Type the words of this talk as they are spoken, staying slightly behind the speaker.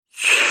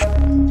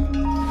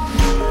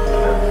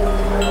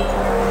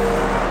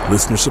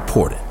Listener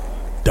supported.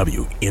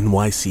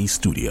 WNYC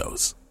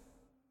Studios.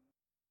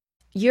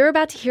 You're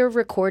about to hear a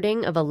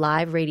recording of a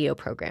live radio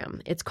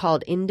program. It's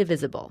called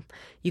Indivisible.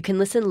 You can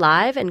listen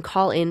live and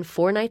call in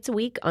 4 nights a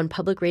week on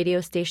public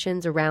radio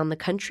stations around the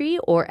country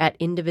or at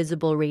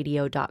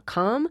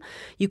indivisibleradio.com.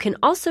 You can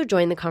also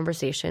join the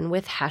conversation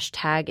with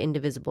hashtag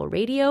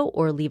 #IndivisibleRadio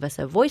or leave us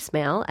a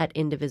voicemail at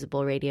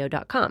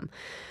indivisibleradio.com.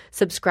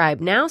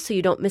 Subscribe now so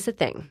you don't miss a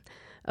thing.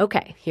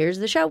 Okay, here's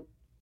the show.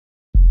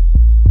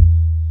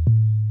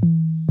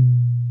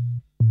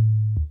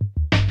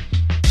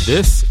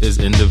 This is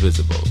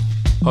Indivisible,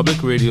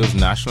 public radio's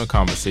national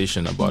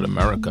conversation about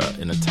America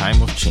in a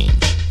time of change.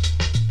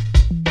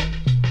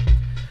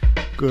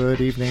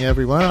 Good evening,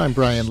 everyone. I'm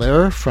Brian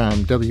Lehrer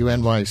from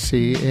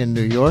WNYC in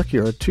New York,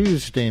 your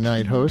Tuesday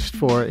night host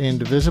for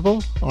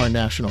Indivisible, our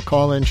national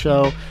call-in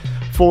show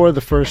for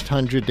the first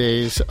 100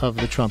 days of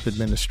the Trump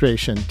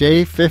administration.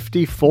 Day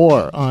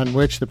 54, on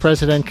which the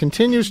president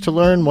continues to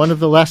learn one of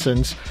the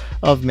lessons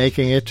of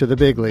making it to the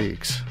big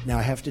leagues. Now,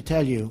 I have to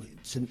tell you,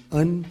 it's an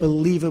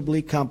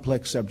unbelievably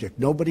complex subject.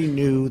 Nobody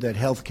knew that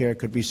health care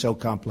could be so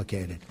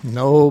complicated.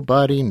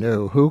 Nobody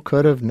knew. Who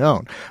could have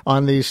known?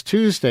 On these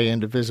Tuesday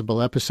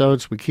Indivisible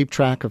episodes, we keep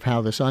track of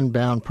how this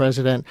unbound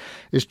president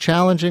is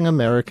challenging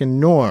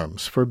American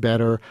norms, for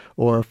better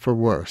or for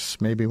worse.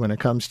 Maybe when it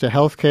comes to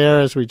health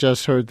care, as we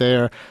just heard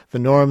there, the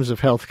norms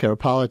of health care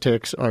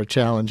politics are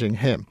challenging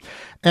him.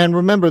 And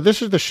remember,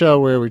 this is the show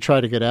where we try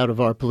to get out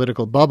of our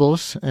political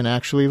bubbles and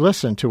actually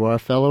listen to our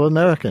fellow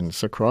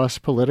Americans across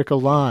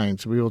political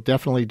lines. We will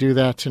definitely do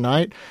that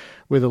tonight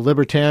with a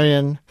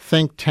libertarian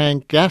think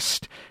tank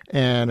guest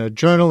and a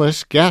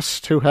journalist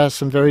guest who has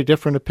some very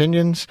different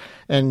opinions.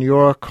 And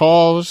your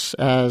calls,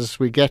 as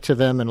we get to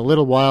them in a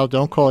little while,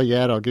 don't call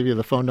yet. I'll give you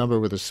the phone number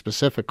with a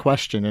specific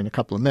question in a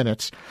couple of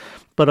minutes.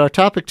 But our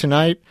topic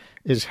tonight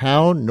is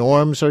how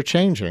norms are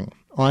changing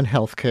on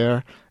health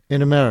care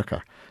in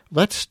America.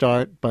 Let's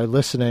start by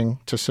listening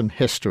to some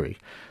history.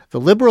 The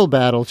liberal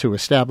battle to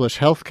establish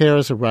health care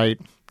as a right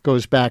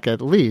goes back at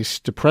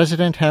least to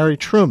President Harry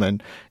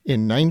Truman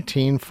in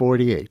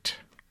 1948.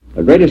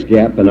 The greatest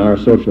gap in our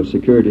Social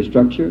Security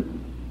structure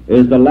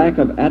is the lack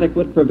of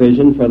adequate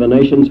provision for the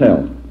nation's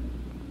health.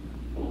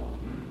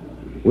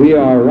 We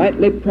are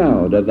rightly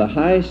proud of the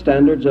high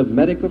standards of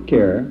medical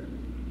care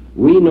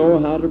we know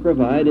how to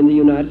provide in the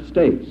United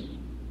States.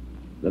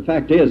 The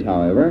fact is,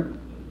 however,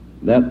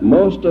 that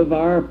most of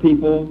our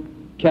people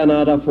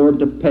cannot afford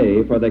to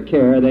pay for the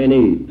care they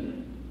need.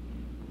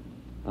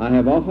 I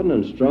have often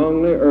and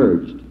strongly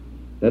urged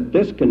that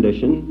this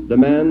condition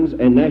demands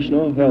a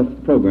national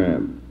health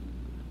program.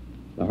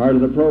 The heart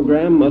of the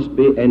program must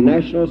be a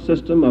national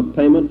system of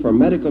payment for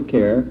medical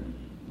care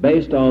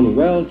based on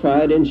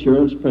well-tried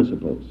insurance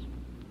principles.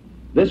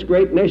 This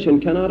great nation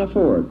cannot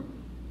afford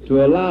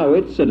to allow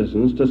its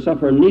citizens to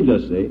suffer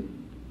needlessly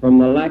from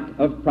the lack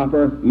of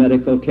proper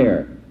medical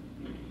care.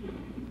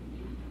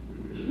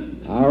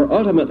 Our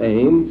ultimate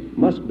aim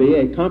must be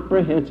a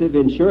comprehensive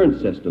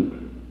insurance system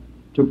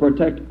to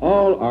protect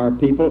all our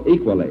people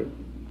equally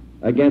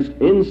against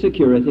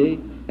insecurity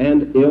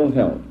and ill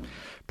health.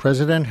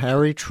 President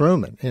Harry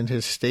Truman in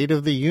his State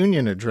of the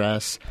Union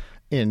address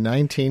in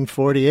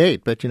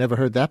 1948, but you never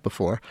heard that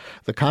before.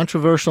 The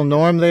controversial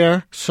norm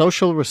there,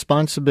 social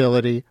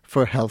responsibility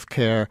for health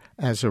care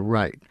as a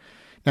right.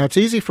 Now, it's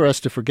easy for us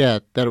to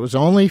forget that it was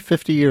only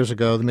 50 years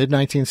ago, the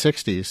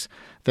mid-1960s,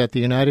 that the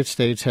United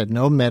States had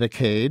no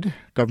Medicaid,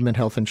 government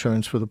health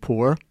insurance for the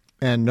poor,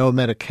 and no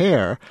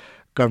Medicare,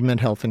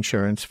 government health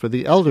insurance for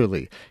the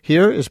elderly.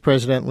 Here is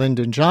President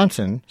Lyndon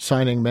Johnson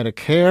signing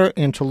Medicare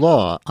into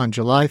law on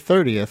July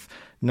 30th,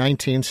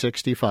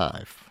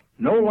 1965.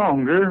 No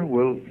longer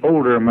will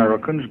older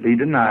Americans be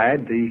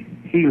denied the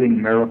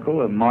healing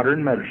miracle of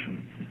modern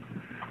medicine.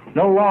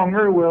 No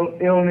longer will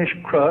illness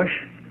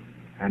crush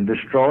and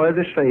destroy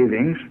the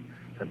savings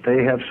that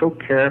they have so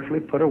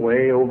carefully put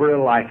away over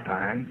a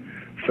lifetime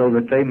so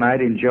that they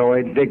might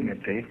enjoy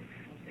dignity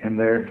in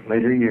their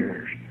later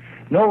years.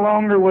 No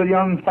longer will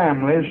young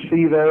families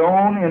see their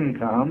own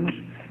incomes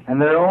and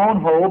their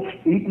own hopes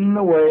eaten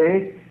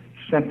away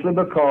simply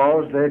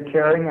because they're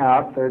carrying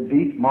out their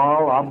deep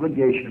moral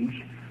obligations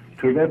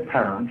to their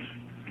parents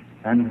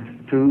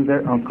and to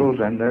their uncles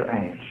and their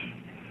aunts.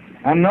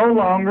 And no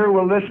longer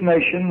will this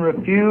nation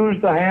refuse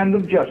the hand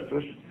of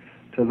justice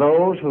to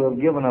those who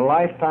have given a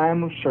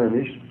lifetime of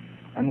service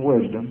and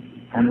wisdom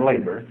and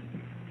labor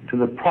to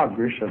the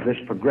progress of this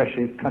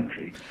progressive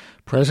country.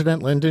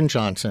 President Lyndon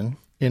Johnson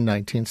in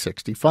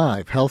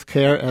 1965. Health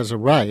care as a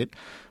right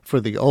for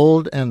the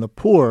old and the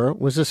poor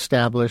was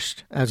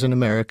established as an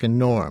American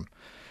norm.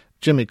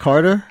 Jimmy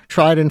Carter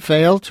tried and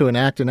failed to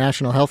enact a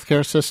national health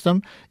care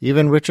system.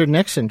 Even Richard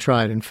Nixon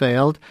tried and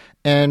failed.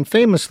 And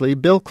famously,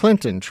 Bill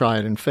Clinton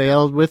tried and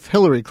failed, with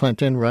Hillary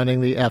Clinton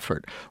running the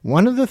effort.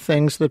 One of the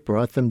things that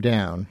brought them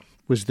down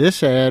was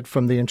this ad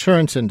from the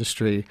insurance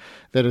industry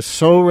that is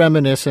so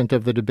reminiscent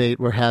of the debate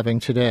we're having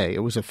today.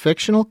 It was a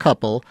fictional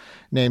couple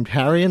named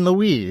Harry and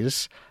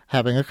Louise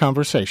having a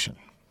conversation.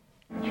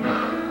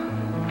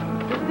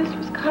 This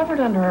was covered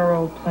under our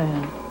old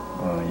plan.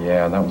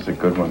 Yeah, that was a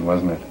good one,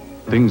 wasn't it?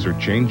 Things are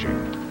changing,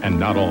 and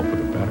not all for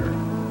the better.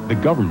 The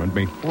government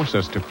may force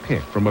us to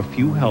pick from a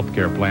few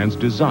healthcare plans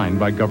designed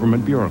by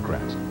government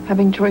bureaucrats.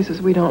 Having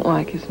choices we don't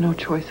like is no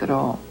choice at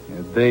all.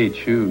 Yeah, they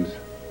choose.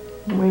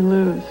 We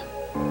lose.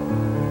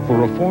 For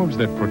reforms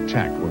that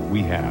protect what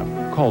we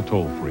have, call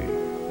toll-free.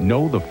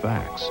 Know the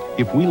facts.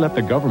 If we let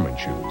the government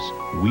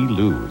choose, we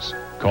lose.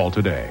 Call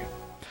today.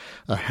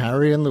 A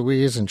Harry and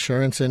Louise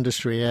insurance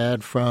industry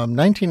ad from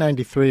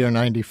 1993 or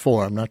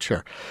 94, I'm not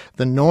sure.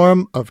 The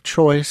norm of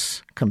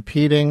choice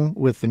competing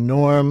with the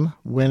norm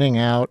winning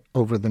out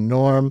over the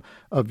norm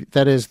of,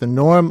 that is, the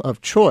norm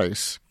of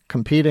choice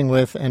competing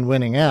with and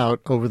winning out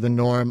over the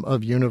norm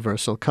of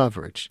universal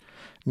coverage.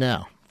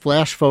 Now,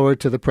 flash forward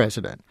to the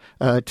present.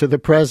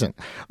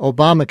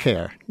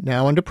 Obamacare,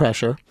 now under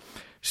pressure,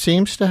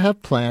 seems to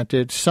have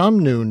planted some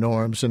new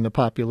norms in the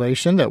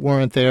population that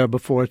weren't there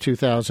before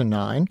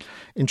 2009.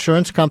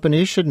 Insurance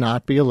companies should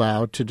not be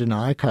allowed to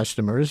deny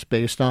customers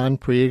based on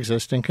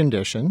pre-existing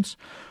conditions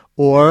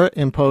or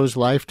impose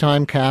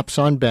lifetime caps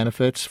on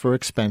benefits for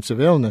expensive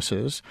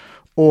illnesses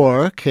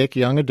or kick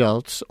young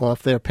adults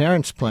off their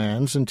parents'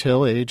 plans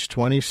until age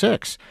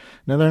 26.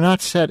 Now, they're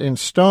not set in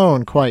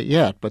stone quite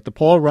yet, but the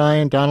Paul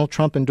Ryan, Donald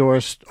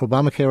Trump-endorsed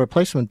Obamacare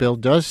replacement bill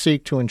does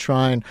seek to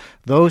enshrine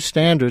those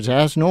standards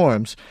as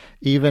norms,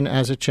 even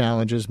as it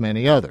challenges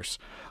many others.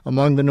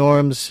 Among the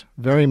norms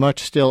very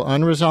much still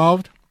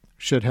unresolved,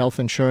 should health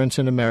insurance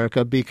in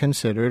America be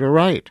considered a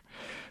right?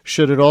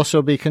 Should it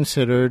also be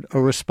considered a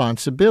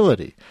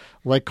responsibility,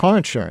 like car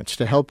insurance,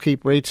 to help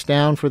keep rates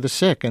down for the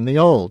sick and the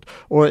old?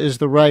 Or is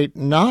the right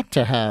not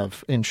to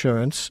have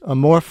insurance a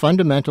more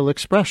fundamental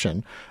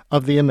expression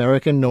of the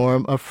American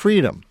norm of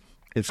freedom?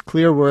 It's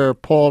clear where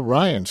Paul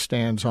Ryan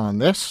stands on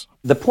this.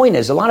 The point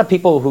is, a lot of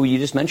people who you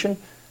just mentioned,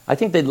 I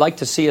think they'd like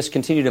to see us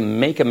continue to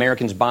make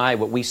Americans buy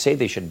what we say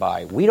they should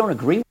buy. We don't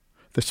agree.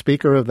 The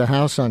Speaker of the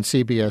House on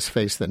CBS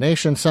Face the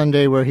Nation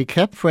Sunday, where he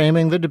kept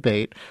framing the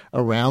debate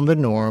around the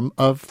norm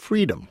of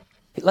freedom.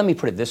 Let me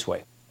put it this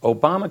way.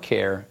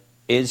 Obamacare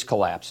is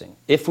collapsing.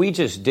 If we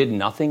just did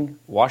nothing,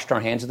 washed our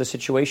hands of the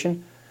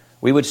situation,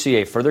 we would see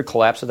a further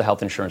collapse of the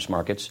health insurance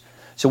markets.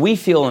 So we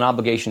feel an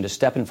obligation to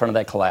step in front of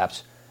that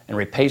collapse and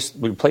replace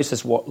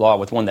this law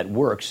with one that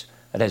works,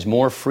 that has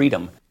more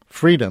freedom.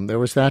 Freedom. There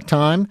was that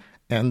time,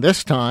 and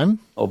this time,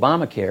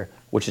 Obamacare,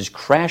 which is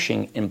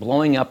crashing and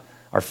blowing up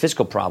our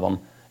fiscal problem,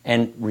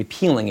 and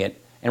repealing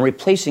it and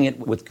replacing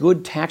it with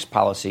good tax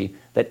policy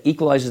that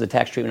equalizes the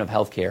tax treatment of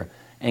health care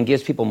and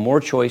gives people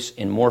more choice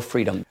and more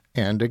freedom.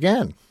 And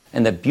again.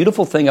 And the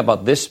beautiful thing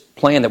about this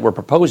plan that we're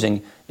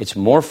proposing, it's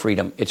more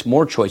freedom, it's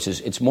more choices,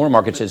 it's more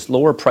markets, it's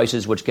lower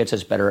prices, which gets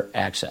us better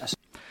access.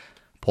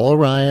 Paul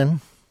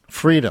Ryan,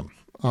 freedom.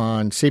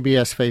 On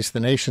CBS Face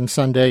the Nation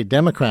Sunday,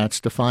 Democrats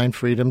define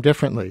freedom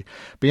differently.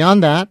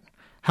 Beyond that,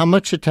 how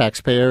much should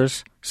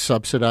taxpayers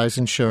subsidize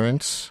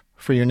insurance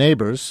for your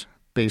neighbors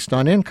based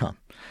on income?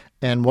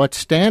 And what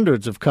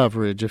standards of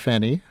coverage, if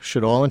any,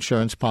 should all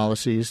insurance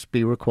policies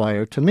be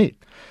required to meet?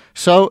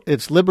 So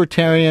it's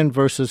libertarian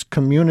versus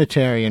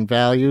communitarian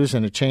values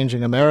in a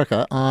changing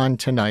America on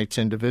tonight's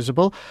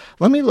Indivisible.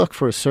 Let me look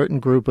for a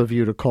certain group of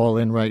you to call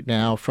in right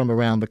now from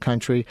around the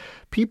country.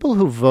 People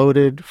who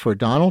voted for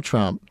Donald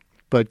Trump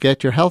but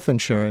get your health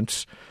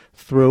insurance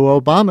through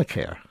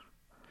Obamacare.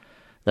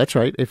 That's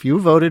right. If you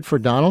voted for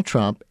Donald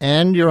Trump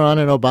and you're on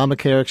an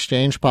Obamacare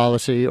exchange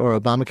policy or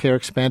Obamacare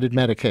expanded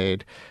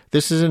Medicaid,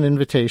 this is an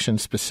invitation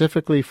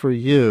specifically for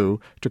you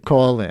to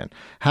call in.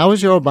 How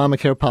is your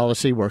Obamacare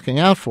policy working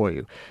out for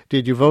you?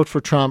 Did you vote for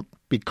Trump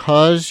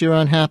because you're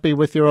unhappy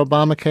with your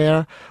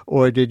Obamacare,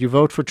 or did you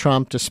vote for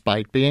Trump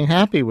despite being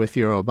happy with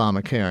your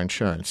Obamacare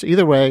insurance?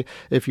 Either way,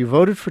 if you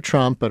voted for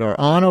Trump but are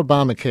on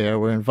Obamacare,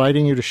 we're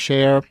inviting you to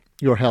share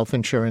your health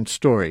insurance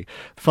story.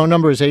 The phone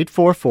number is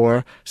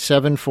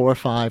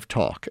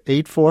 844-745-TALK,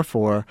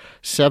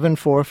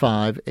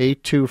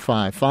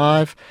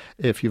 844-745-8255.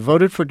 If you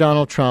voted for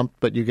Donald Trump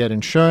but you get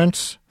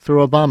insurance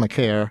through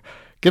Obamacare,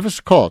 give us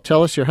a call.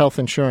 Tell us your health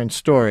insurance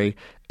story,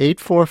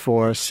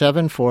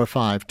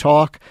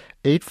 844-745-TALK,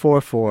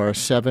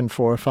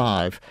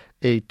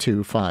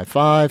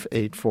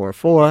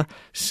 844-745-8255,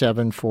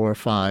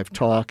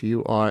 844-745-TALK.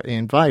 You are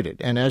invited.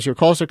 And as your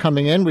calls are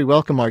coming in, we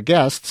welcome our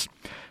guests.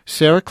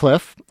 Sarah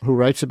Kliff, who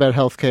writes about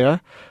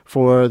healthcare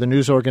for the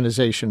news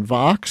organization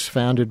Vox,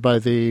 founded by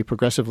the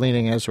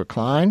progressive-leaning Ezra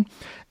Klein,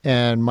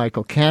 and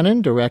Michael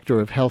Cannon, Director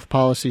of Health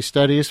Policy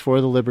Studies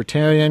for the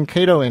Libertarian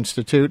Cato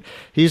Institute.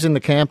 He's in the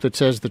camp that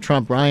says the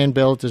Trump-Ryan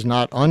bill does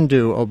not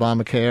undo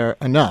Obamacare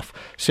enough.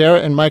 Sarah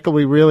and Michael,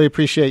 we really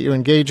appreciate you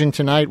engaging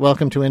tonight.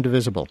 Welcome to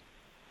Indivisible.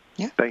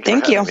 Yeah,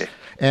 thank you.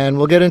 And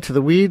we'll get into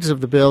the weeds of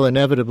the bill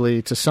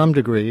inevitably to some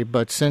degree,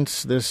 but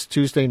since this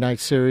Tuesday night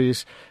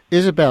series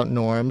is about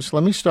norms,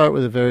 let me start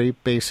with a very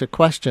basic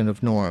question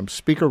of norms.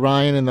 Speaker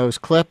Ryan in those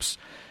clips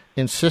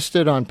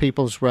insisted on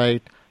people's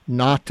right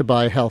not to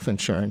buy health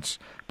insurance,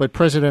 but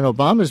President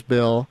Obama's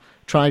bill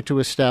tried to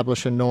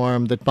establish a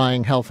norm that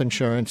buying health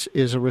insurance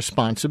is a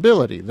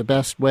responsibility. The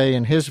best way,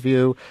 in his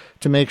view,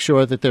 to make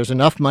sure that there's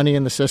enough money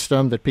in the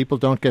system, that people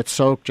don't get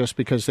soaked just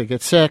because they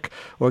get sick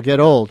or get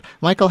old.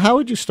 Michael, how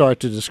would you start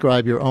to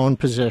describe your own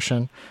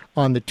position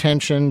on the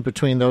tension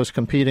between those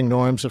competing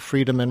norms of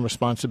freedom and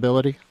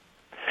responsibility?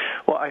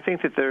 Well, I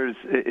think that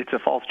it's a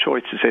false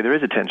choice to say there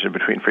is a tension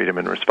between freedom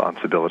and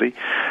responsibility,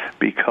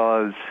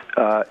 because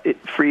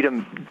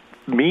freedom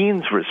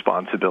means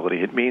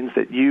responsibility. It means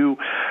that you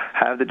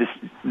have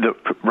the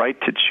right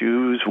to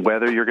choose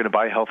whether you're going to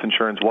buy health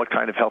insurance, what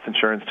kind of health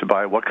insurance to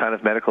buy, what kind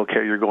of medical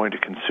care you're going to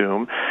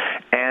consume.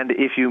 And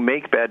if you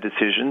make bad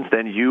decisions,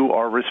 then you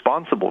are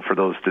responsible for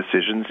those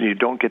decisions, and you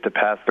don't get to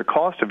pass the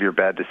cost of your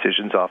bad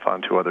decisions off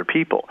onto other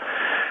people.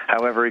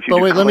 However, if you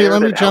let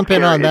me jump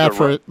in on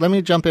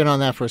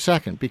that for a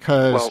second,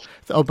 because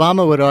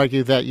Obama would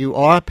argue that you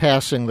are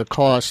passing the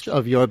cost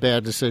of your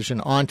bad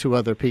decision onto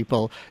other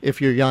people if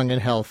you're young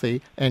and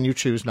healthy and you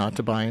choose not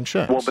to buy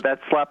insurance. Well, but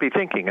that's sloppy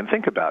thinking, and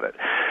think about it.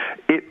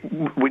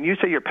 When you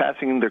say you're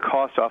passing the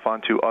cost off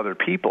onto other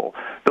people,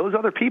 those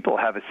other people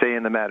have a say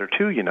in the matter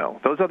too, you know.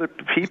 Those other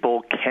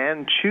people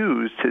can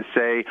choose to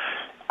say,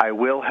 I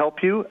will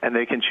help you, and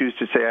they can choose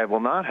to say, I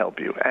will not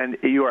help you. And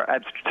you're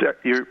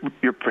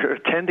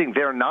pretending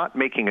they're not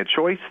making a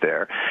choice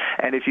there.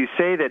 And if you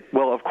say that,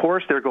 well, of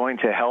course they're going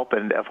to help,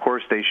 and of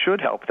course they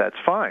should help, that's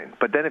fine.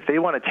 But then if they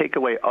want to take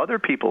away other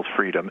people's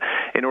freedom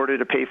in order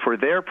to pay for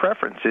their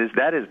preferences,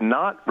 that is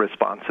not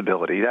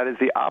responsibility. That is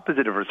the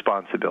opposite of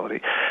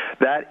responsibility.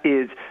 That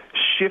is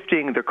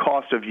shifting the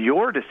cost of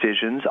your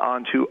decisions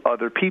onto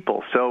other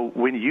people. So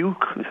when you're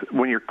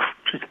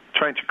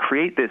trying to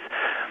create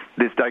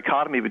this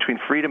dichotomy between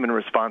freedom and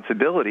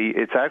responsibility,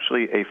 it's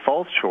actually a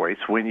false choice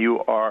when you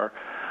are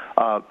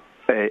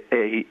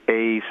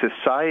a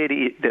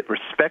society that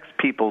respects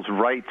people's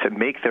right to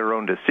make their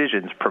own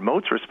decisions,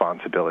 promotes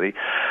responsibility,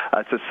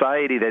 a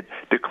society that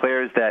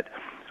declares that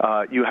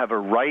you have a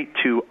right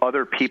to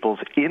other people's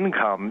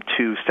income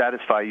to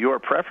satisfy your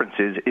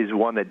preferences is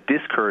one that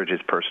discourages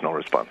personal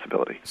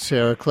responsibility.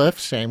 Sarah Cliff,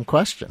 same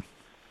question.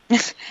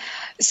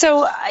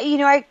 So,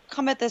 I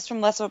come at this from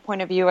less of a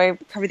point of view. I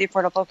cover the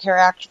Affordable Care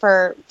Act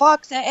for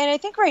Fox, and I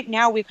think right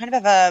now we kind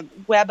of have a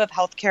web of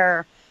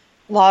healthcare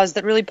laws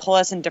that really pull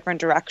us in different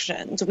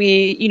directions.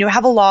 We,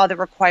 have a law that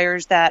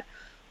requires that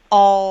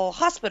all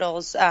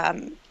hospitals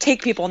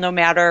take people no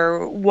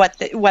matter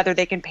whether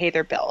they can pay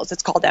their bills.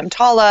 It's called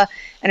EMTALA,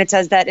 and it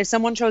says that if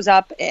someone shows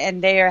up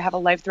and they have a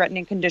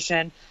life-threatening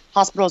condition,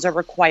 hospitals are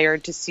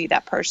required to see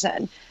that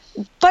person.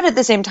 But at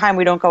the same time,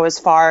 we don't go as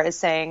far as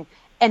saying,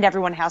 and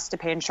everyone has to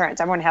pay insurance.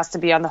 Everyone has to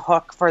be on the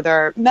hook for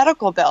their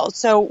medical bills.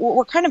 So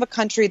we're kind of a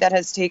country that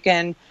has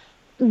taken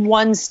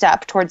one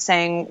step towards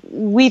saying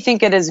we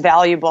think it is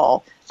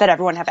valuable that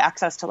everyone have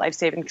access to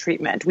life-saving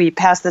treatment. We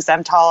passed this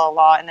EMTALA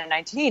law in the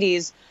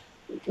 1980s.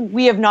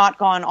 We have not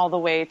gone all the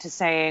way to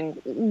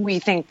saying we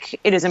think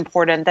it is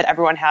important that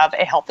everyone have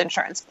a health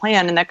insurance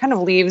plan. And that kind of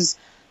leaves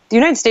the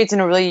United States in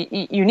a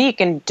really unique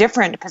and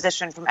different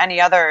position from any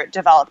other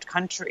developed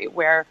country,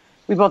 where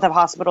we both have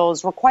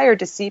hospitals required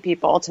to see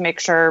people to make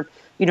sure,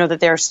 that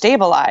they're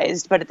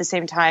stabilized, but at the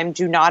same time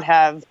do not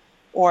have,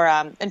 or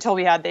until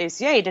we had the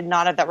ACA, did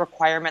not have that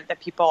requirement that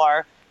people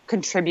are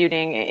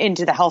contributing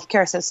into the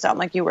healthcare system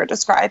like you were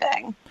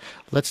describing.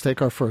 Let's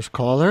take our first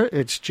caller.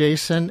 It's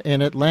Jason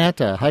in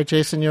Atlanta. Hi,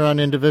 Jason. You're on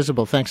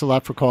Indivisible. Thanks a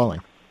lot for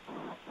calling.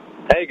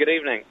 Hey, good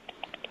evening.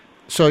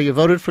 So you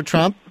voted for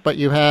Trump, but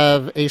you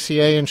have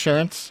ACA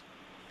insurance?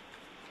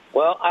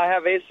 Well, I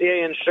have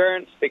ACA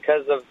insurance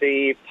because of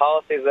the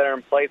policies that are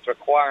in place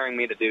requiring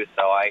me to do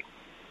so. I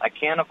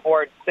can't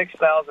afford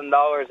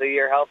 $6,000 a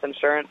year health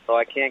insurance, so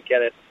I can't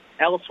get it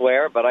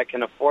elsewhere, but I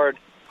can afford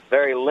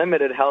very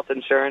limited health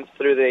insurance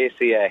through the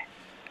ACA.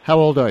 How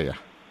old are you?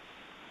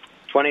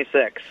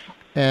 26.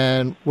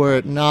 And were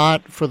it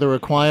not for the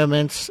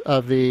requirements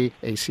of the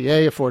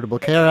ACA, Affordable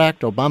Care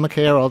Act,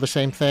 Obamacare, all the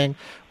same thing,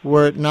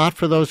 were it not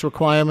for those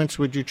requirements,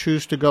 would you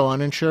choose to go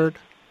uninsured?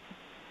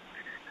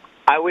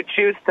 I would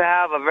choose to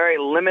have a very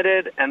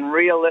limited and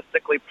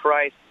realistically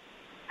priced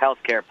health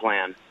care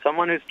plan.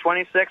 Someone who's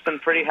 26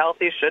 and pretty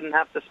healthy shouldn't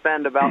have to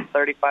spend about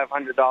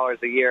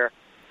 $3,500 a year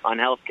on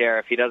health care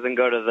if he doesn't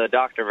go to the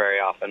doctor very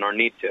often or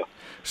need to.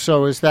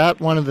 So is that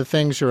one of the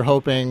things you're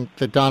hoping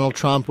that Donald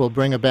Trump will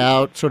bring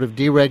about, sort of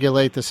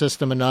deregulate the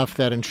system enough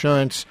that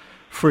insurance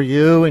for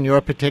you and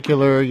your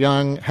particular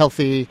young,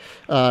 healthy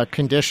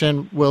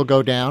condition will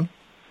go down?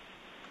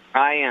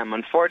 I am.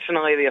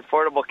 Unfortunately, the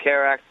Affordable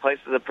Care Act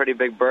places a pretty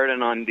big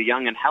burden on the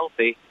young and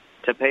healthy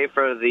to pay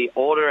for the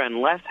older and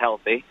less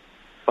healthy,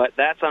 but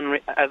that's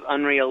as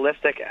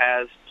unrealistic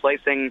as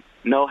placing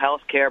no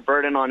health care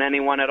burden on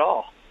anyone at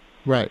all.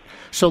 Right.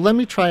 So let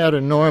me try out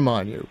a norm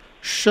on you.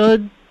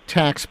 Should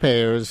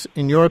taxpayers,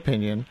 in your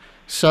opinion,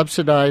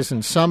 subsidize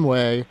in some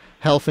way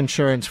health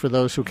insurance for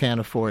those who can't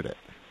afford it?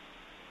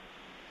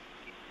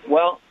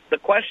 Well, the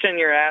question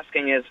you're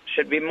asking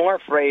should be more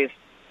phrased,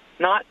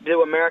 not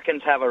do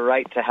Americans have a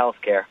right to health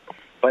care,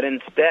 but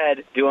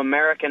instead, do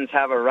Americans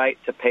have a right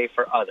to pay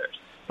for others?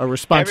 a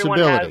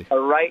responsibility. Everyone has a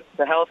right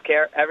to health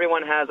care.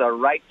 Everyone has a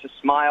right to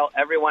smile.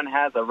 Everyone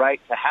has a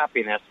right to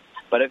happiness.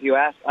 But if you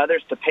ask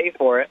others to pay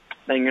for it,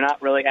 then you're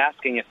not really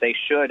asking if they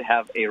should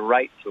have a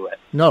right to it.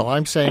 No,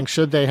 I'm saying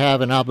should they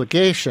have an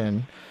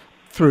obligation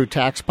through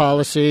tax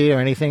policy or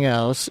anything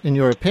else, in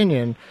your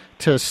opinion,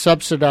 to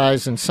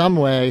subsidize in some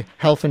way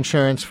health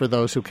insurance for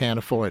those who can't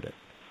afford it?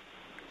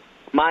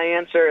 My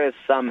answer is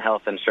some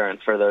health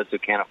insurance for those who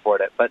can't afford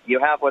it. But you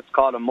have what's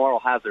called a moral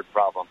hazard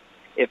problem.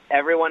 If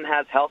everyone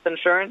has health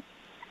insurance,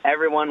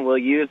 everyone will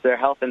use their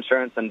health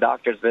insurance and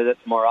doctor's visits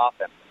more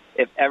often.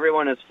 If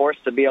everyone is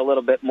forced to be a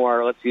little bit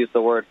more, let's use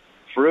the word,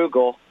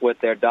 frugal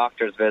with their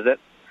doctor's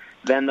visits,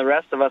 then the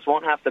rest of us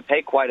won't have to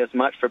pay quite as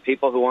much for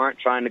people who aren't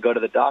trying to go to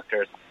the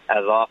doctors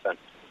as often.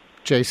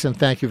 Jason,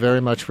 thank you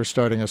very much for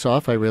starting us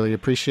off. I really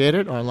appreciate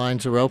it. Our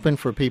lines are open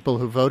for people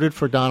who voted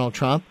for Donald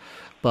Trump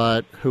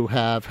but who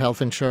have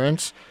health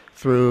insurance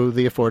through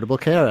the Affordable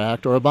Care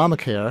Act or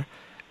Obamacare.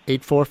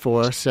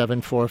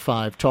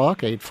 844-745-TALK,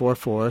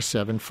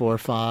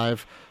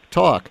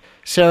 844-745-TALK.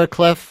 Sarah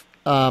Kliff,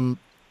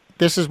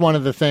 this is one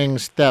of the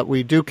things that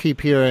we do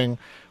keep hearing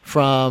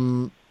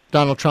from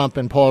Donald Trump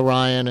and Paul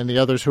Ryan and the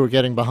others who are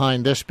getting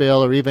behind this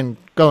bill or even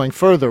going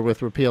further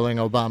with repealing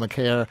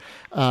Obamacare,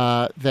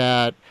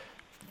 that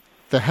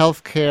the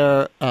health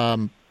care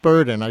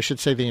burden, I should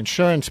say the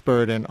insurance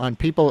burden on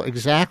people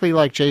exactly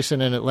like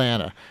Jason in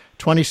Atlanta,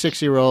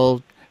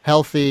 26-year-old,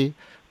 healthy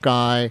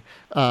guy,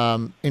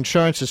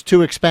 insurance is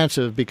too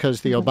expensive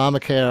because the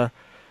Obamacare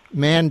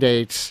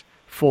mandates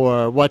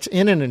for what's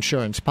in an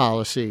insurance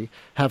policy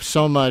have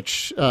so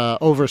much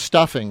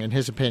overstuffing, in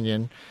his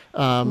opinion.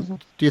 Do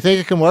you think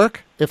it can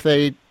work if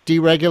they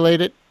deregulate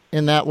it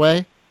in that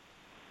way?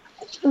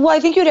 Well, I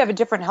think you'd have a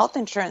different health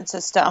insurance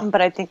system,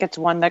 but I think it's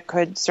one that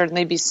could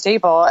certainly be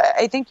stable.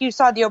 I think you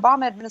saw the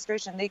Obama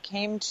administration, they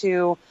came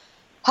to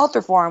health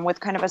reform with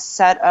kind of a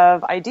set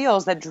of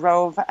ideals that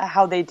drove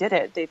how they did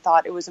it. They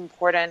thought it was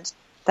important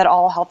that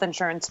all health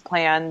insurance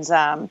plans,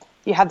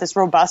 you have this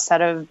robust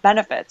set of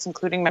benefits,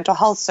 including mental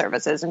health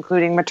services,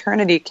 including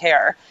maternity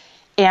care.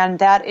 And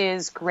that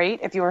is great.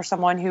 If you are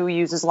someone who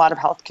uses a lot of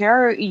health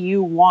care,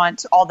 you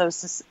want all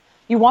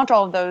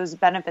of those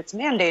benefits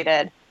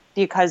mandated,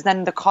 because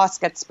then the costs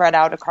get spread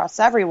out across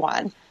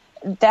everyone.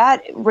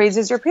 That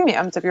raises your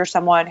premiums if you're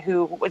someone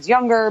who was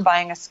younger,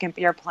 buying a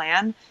skimpier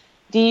plan.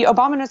 The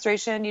Obama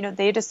administration,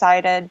 they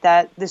decided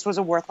that this was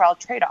a worthwhile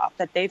trade-off,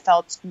 that they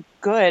felt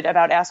good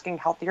about asking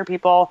healthier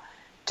people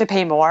to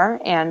pay more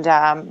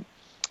and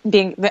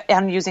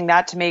using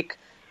that to make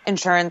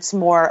insurance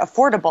more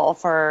affordable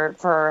for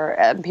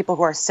people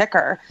who are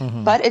sicker.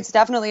 But it's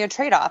definitely a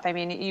trade-off. I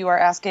mean, you are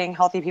asking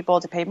healthy people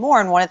to pay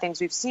more, and one of the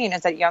things we've seen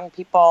is that young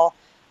people,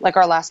 like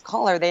our last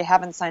caller, they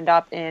haven't signed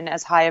up in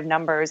as high of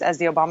numbers as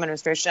the Obama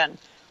administration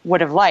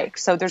would have liked.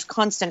 So there's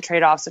constant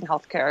trade-offs in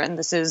healthcare, and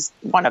this is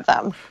one of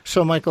them.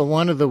 So, Michael,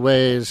 one of the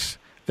ways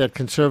that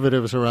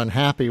conservatives are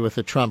unhappy with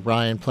the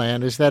Trump-Ryan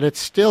plan is that it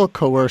still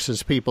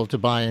coerces people to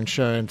buy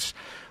insurance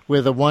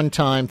with a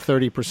one-time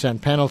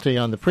 30% penalty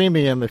on the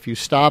premium if you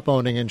stop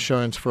owning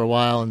insurance for a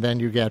while and then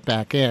you get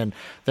back in.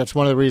 That's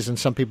one of the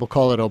reasons some people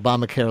call it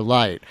Obamacare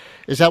Light.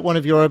 Is that one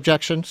of your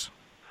objections?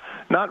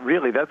 Not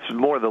really. That's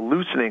more the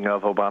loosening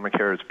of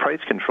Obamacare's price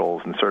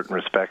controls in certain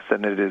respects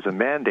than it is a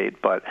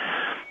mandate. But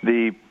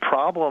the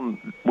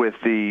problem with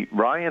the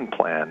Ryan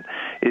plan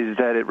is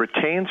that it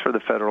retains for the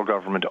federal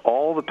government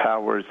all the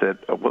powers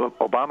that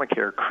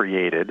Obamacare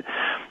created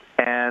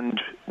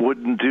and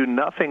would do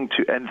nothing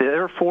to, and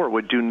therefore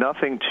would do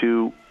nothing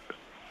to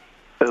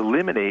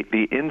eliminate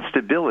the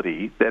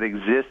instability that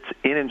exists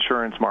in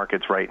insurance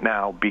markets right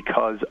now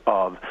because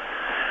of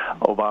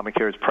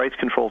Obamacare's price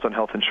controls on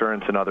health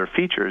insurance and other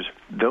features.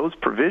 Those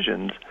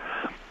provisions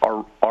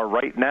are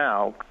right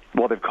now,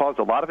 well, they've caused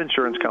a lot of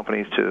insurance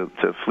companies to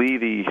flee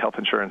the health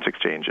insurance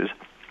exchanges.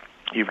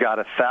 You've got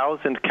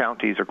 1,000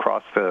 counties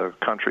across the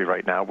country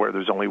right now where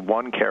there's only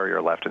one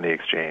carrier left in the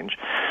exchange.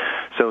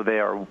 So they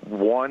are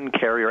one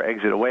carrier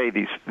exit away,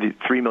 the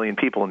 3 million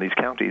people in these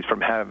counties,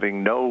 from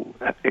having no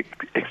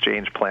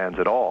exchange plans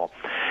at all.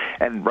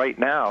 And right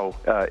now,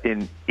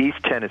 in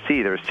East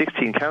Tennessee, there are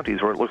 16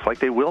 counties where it looks like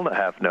they will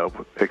have no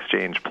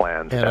exchange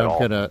plans at all. And I'm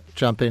going to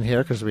jump in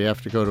here because we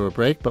have to go to a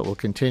break, but we'll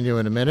continue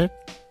in a minute.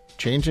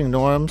 Changing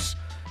norms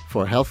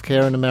for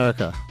healthcare in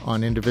America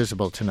on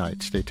Indivisible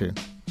tonight. Stay tuned.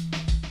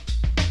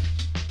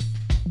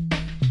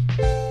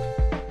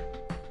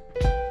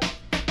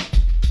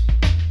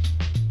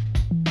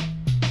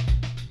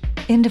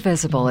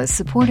 Indivisible is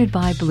supported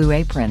by Blue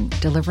Apron,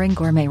 delivering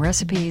gourmet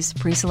recipes,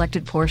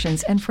 pre-selected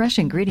portions, and fresh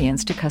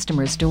ingredients to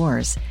customers'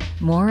 doors.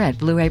 More at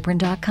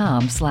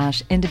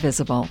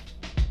blueapron.com/indivisible.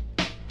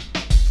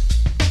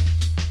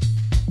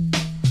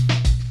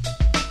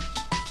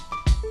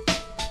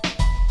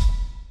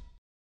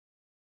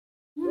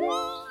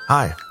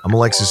 Hi, I'm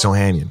Alexis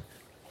Ohanian.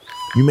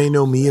 You may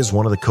know me as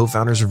one of the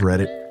co-founders of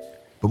Reddit,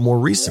 but more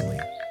recently,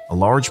 a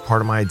large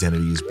part of my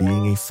identity is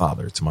being a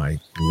father to my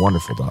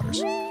wonderful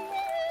daughters.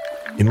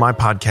 In my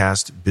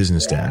podcast,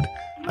 Business Dad,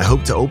 I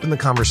hope to open the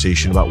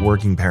conversation about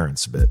working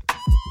parents a bit.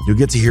 You'll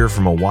get to hear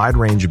from a wide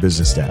range of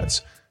business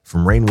dads,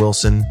 from Rainn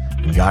Wilson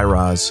and Guy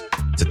Raz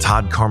to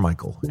Todd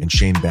Carmichael and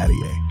Shane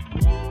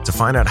Battier, to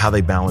find out how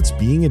they balance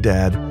being a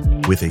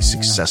dad with a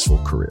successful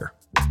career.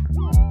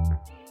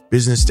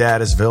 Business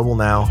Dad is available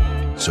now,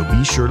 so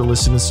be sure to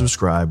listen and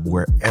subscribe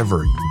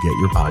wherever you get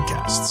your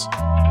podcasts.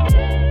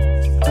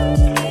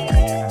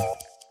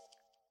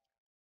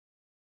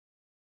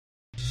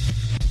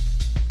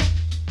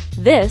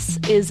 This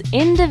is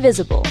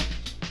Indivisible.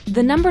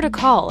 The number to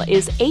call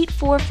is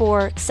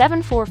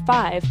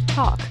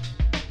 844-745-TALK.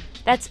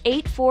 That's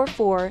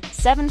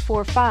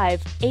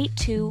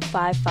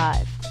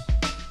 844-745-8255.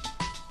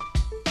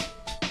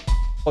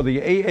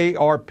 The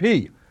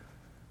AARP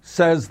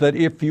says that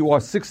if you are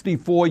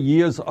 64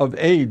 years of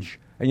age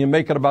and you're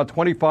making about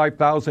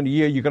 $25,000 a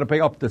year, you're going to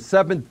pay up to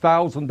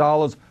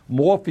 $7,000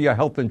 more for your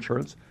health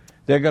insurance.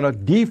 They're going to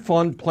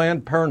defund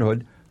Planned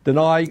Parenthood,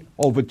 deny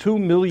over 2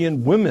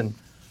 million women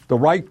the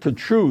right to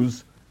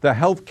choose the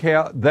health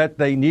care that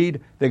they need.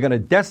 They're going to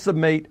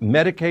decimate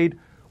Medicaid,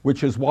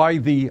 which is why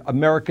the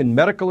American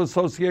Medical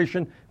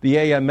Association, the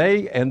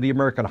AMA, and the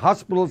American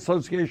Hospital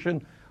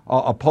Association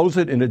oppose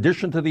it, in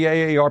addition to the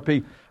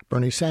AARP.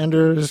 Bernie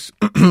Sanders,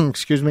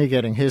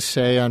 getting his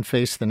say on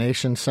Face the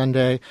Nation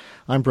Sunday.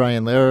 I'm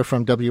Brian Lehrer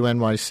from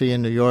WNYC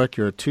in New York,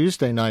 your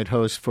Tuesday night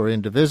host for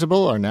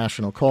Indivisible, our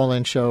national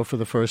call-in show for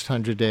the first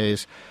 100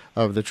 days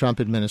of the Trump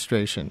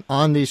administration.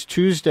 On these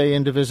Tuesday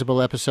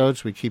Indivisible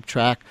episodes, we keep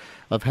track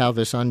of how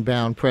this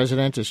unbound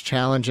president is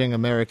challenging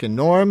American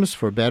norms,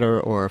 for better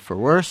or for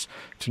worse.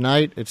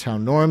 Tonight, it's how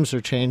norms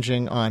are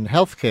changing on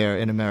health care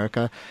in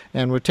America.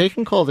 And we're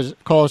taking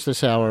calls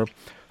this hour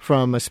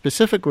from a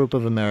specific group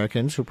of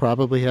Americans who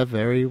probably have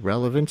very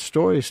relevant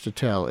stories to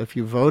tell. If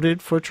you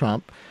voted for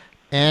Trump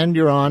and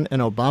you're on an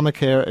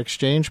Obamacare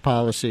exchange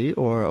policy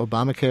or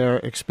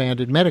Obamacare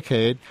expanded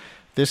Medicaid,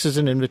 this is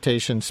an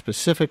invitation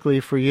specifically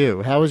for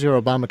you. How is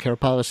your Obamacare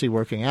policy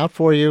working out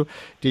for you?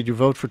 Did you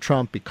vote for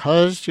Trump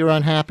because you're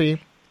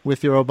unhappy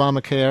with your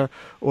Obamacare,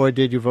 or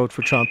did you vote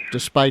for Trump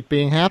despite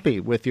being happy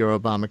with your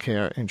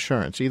Obamacare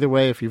insurance? Either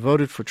way, if you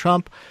voted for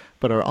Trump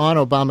but are on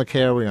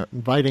Obamacare, we are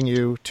inviting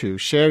you to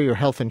share your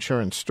health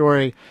insurance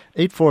story.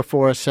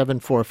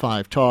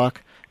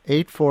 844-745-TALK,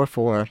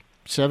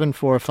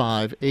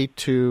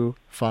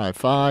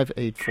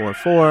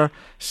 844-745-8255,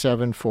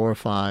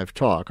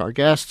 844-745-TALK. Our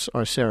guests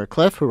are Sarah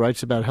Kliff, who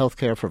writes about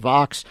healthcare for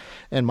Vox,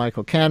 and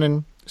Michael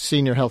Cannon,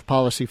 Senior Health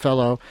Policy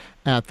Fellow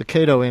at the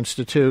Cato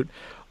Institute.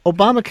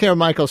 Obamacare,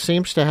 Michael,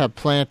 seems to have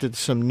planted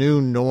some new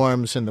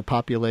norms in the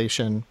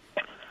population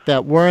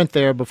that weren't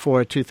there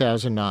before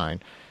 2009.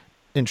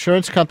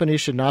 Insurance companies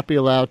should not be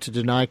allowed to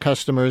deny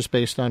customers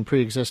based on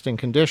pre-existing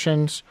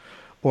conditions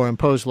or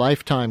impose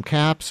lifetime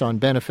caps on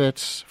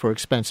benefits for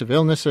expensive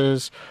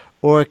illnesses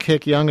or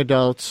kick young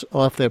adults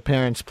off their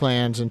parents'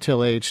 plans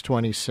until age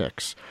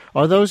 26.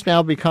 Are those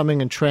now becoming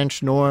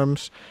entrenched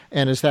norms,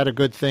 and is that a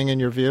good thing in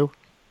your view?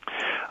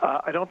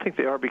 I don't think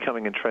they are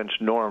becoming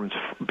entrenched norms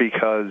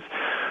because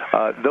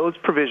those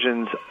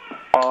provisions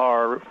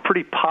are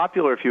pretty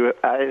popular if you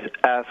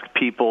ask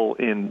people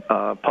in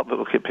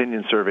public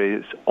opinion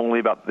surveys only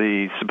about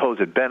the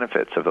supposed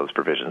benefits of those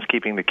provisions,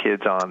 keeping the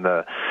kids on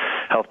the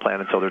health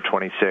plan until they're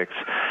 26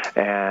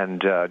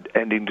 and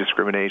ending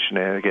discrimination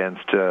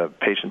against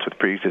patients with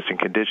pre-existing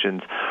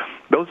conditions.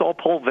 Those all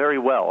poll very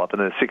well up in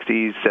the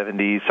 60s,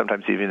 70s,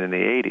 sometimes even in the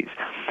 80s.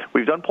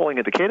 We've done polling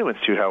at the Cato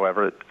Institute,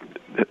 however,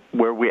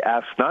 where we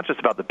ask not just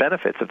about the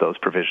benefits of those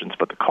provisions,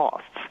 but the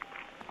costs.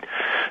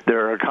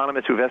 There are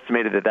economists who have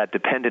estimated that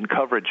dependent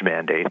coverage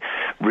mandate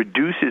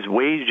reduces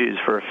wages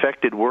for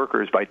affected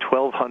workers by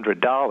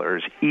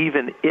 $1,200,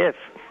 even if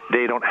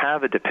they don't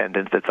have a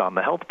dependent that's on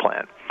the health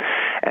plan.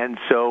 And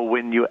so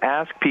when you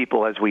ask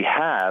people, as we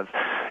have,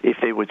 if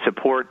they would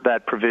support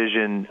that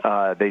provision,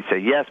 they say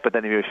yes, but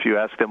then if you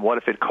ask them what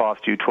if it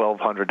cost you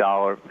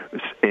 $1,200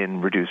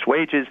 in reduced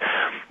wages,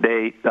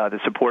 the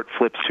support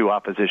flips to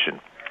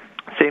opposition.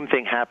 Same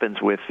thing happens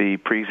with the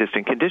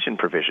pre-existing condition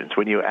provisions.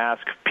 When you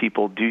ask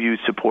people, do you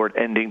support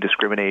ending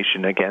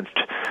discrimination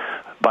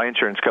by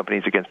insurance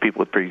companies against people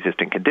with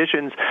pre-existing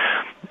conditions,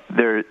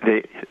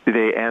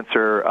 they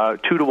answer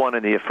 2-to-1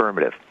 in the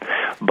affirmative.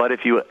 But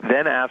if you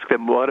then ask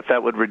them, what if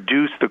that would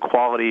reduce the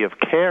quality of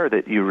care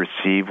that you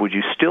receive, would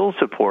you still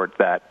support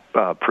that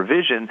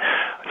provision?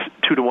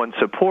 2-to-1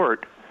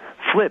 support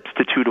flips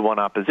to 2-to-1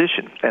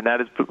 opposition. And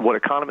that is what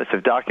economists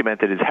have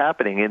documented is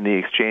happening in the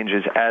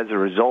exchanges as a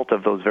result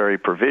of those very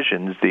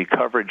provisions. The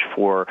coverage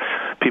for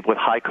people with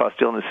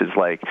high-cost illnesses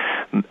like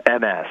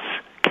MS,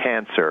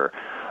 cancer,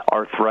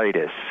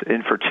 arthritis,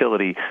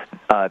 infertility,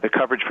 the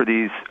coverage for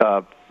these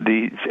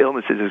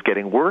illnesses is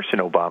getting worse in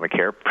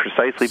Obamacare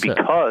precisely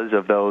because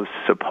of those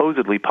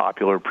supposedly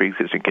popular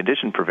pre-existing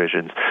condition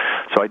provisions.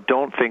 So I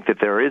don't think that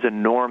there is a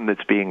norm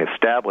that's being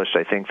established.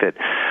 I think that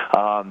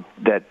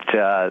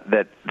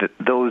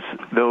those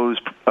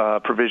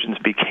provisions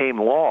became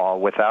law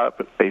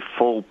without a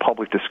full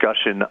public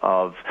discussion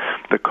of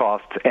the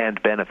costs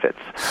and benefits.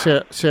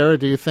 Sarah,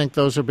 do you think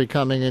those are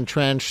becoming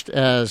entrenched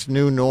as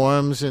new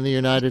norms in the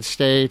United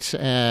States?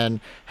 And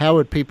how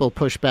would people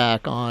push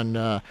back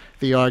on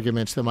the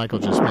arguments that Michael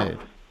just made?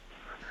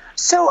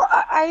 So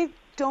I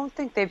don't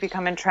think they've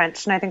become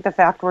entrenched, and I think the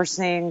fact we're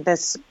seeing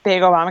this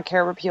big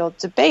Obamacare repeal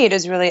debate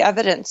is really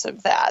evidence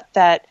of that.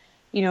 That,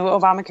 you know,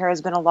 Obamacare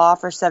has been a law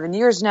for 7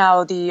 years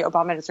now. The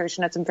Obama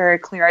administration had some very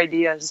clear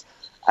ideas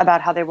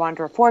about how they wanted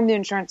to reform the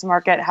insurance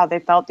market, how they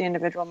felt the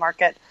individual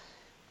market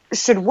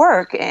should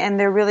work, and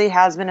there really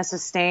has been a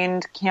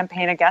sustained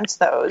campaign against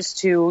those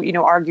to, you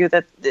know, argue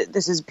that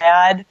this is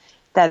bad,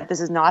 that this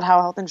is not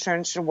how health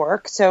insurance should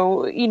work.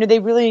 So, you know, they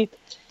really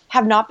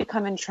have not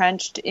become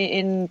entrenched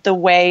in the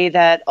way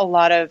that a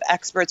lot of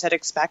experts had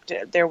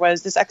expected. There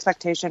was this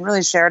expectation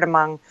really shared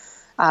among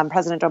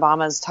President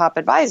Obama's top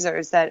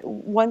advisors that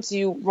once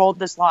you rolled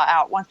this law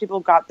out, once people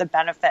got the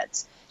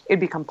benefits, it would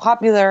become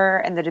popular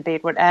and the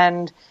debate would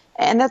end.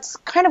 And that's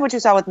kind of what you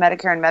saw with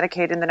Medicare and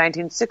Medicaid in the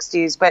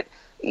 1960s, but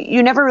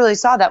you never really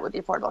saw that with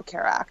the Affordable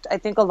Care Act. I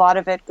think a lot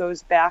of it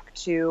goes back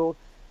to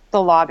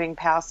the law being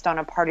passed on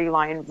a party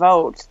line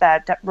vote,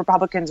 that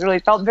Republicans really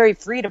felt very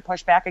free to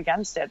push back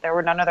against it. There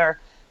were none of their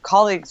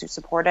colleagues who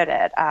supported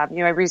it. I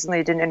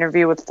recently did an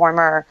interview with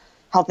former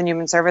Health and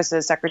Human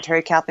Services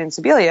Secretary Kathleen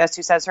Sebelius,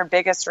 who says her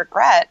biggest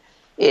regret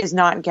is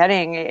not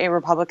getting a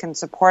Republican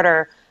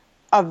supporter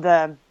of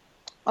the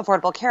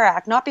Affordable Care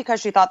Act, not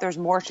because she thought there's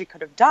more she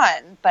could have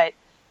done, but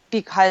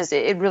because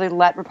it really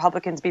let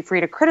Republicans be free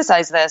to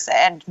criticize this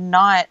and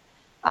not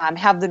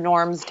have the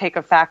norms take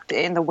effect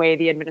in the way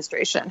the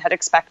administration had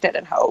expected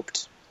and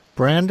hoped.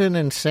 Brandon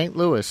in St.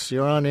 Louis,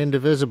 you're on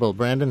Indivisible.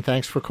 Brandon,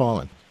 thanks for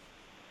calling.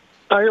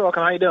 Oh, you're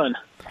welcome. How you doing?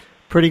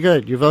 Pretty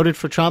good. You voted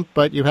for Trump,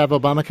 but you have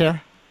Obamacare?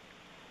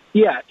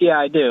 Yeah,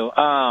 I do.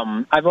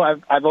 I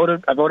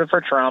voted for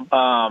Trump,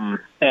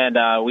 and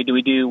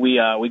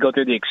we go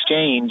through the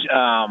exchange.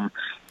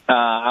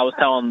 I was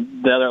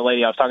telling the other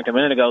lady I was talking to a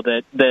minute ago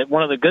that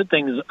one of the good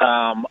things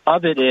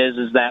of it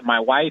is that my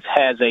wife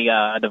has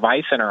a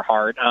device in her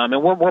heart,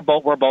 and we're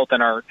both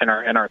in our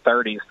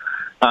 30s.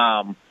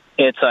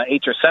 It's a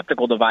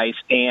atrial device,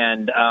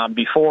 and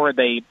before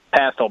they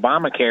passed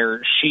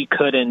Obamacare, she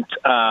couldn't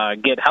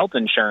get health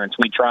insurance.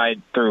 We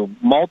tried through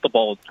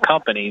multiple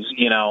companies,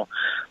 and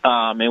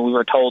we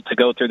were told to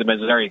go through the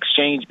Missouri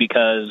Exchange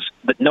because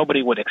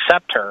nobody would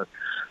accept her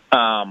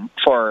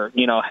for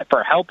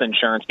for health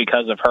insurance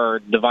because of her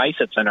device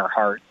that's in her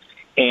heart.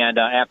 And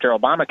after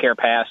Obamacare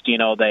passed,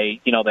 they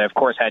of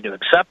course had to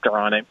accept her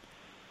on it.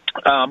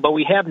 But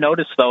we have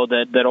noticed though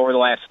that over the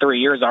last 3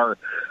 years, our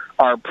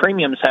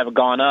premiums have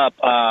gone up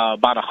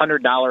about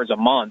 $100 a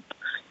month.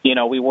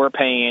 We were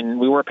paying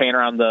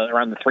around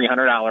the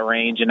 $300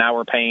 range, and now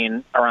we're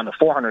paying around the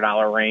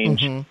 $400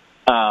 range.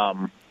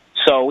 Mm-hmm.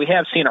 So we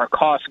have seen our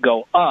costs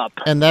go up.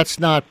 And that's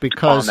not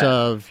because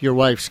of your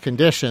wife's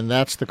condition.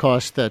 That's the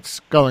cost that's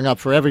going up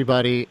for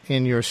everybody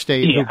in your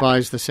state who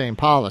buys the same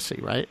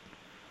policy, right?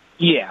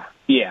 Yeah.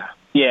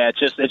 It's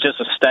just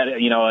a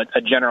steady,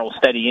 a general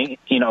steady,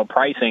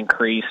 price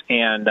increase.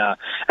 And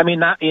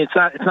it's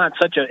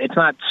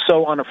not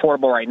so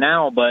unaffordable right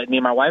now. But me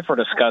and my wife were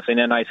discussing,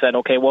 and I said,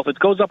 okay, well, if it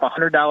goes up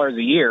 $100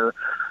 a year,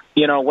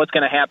 what's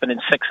going to happen in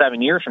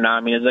 6-7 years from now?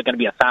 Is it going to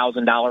be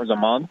 $1,000 a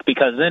month?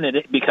 Because then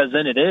it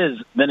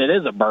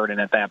is a burden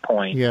at that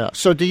point. Yeah.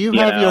 So do you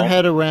have your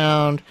head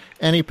around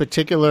any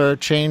particular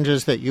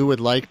changes that you would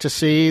like to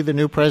see the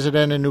new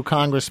president and new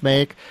Congress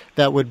make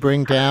that would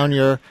bring down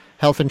your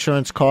health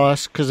insurance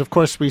costs? Because, of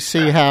course, we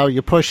see how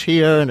you push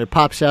here and it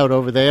pops out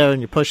over there,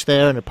 and you push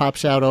there and it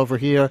pops out over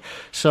here.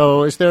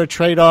 So is there a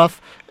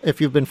trade-off, if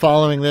you've been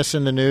following this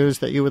in the news,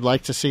 that you would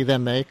like to see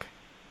them make?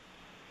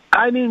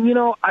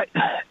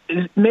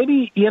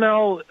 Maybe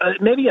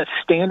a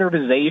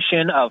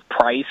standardization of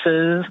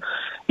prices,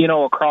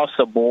 across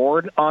the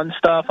board on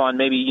stuff, on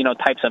maybe,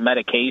 types of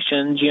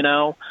medications,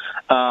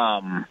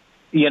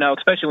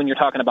 especially when you're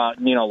talking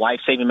about,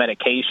 life-saving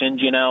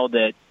medications,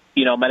 that,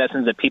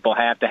 medicines that people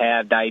have to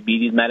have,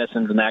 diabetes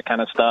medicines and that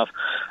kind of stuff.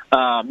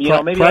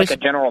 Maybe like a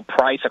general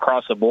price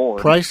across the board.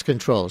 Price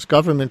controls,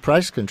 government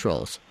price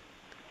controls.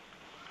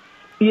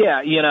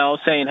 Yeah,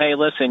 saying, hey,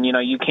 listen,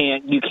 you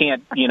can't,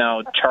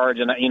 charge,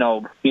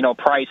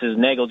 price is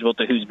negligible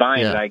to who's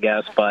buying it, I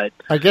guess. But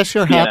I guess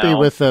you're happy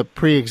with the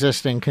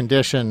pre-existing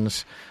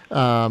conditions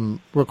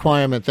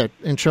requirement that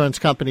insurance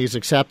companies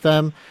accept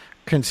them,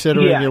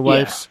 considering your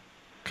wife's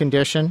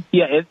condition.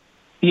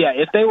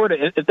 If they were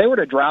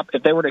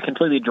to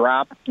completely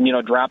drop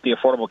the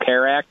Affordable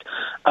Care Act,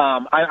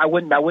 I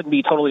wouldn't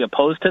be totally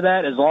opposed to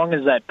that, as long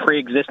as that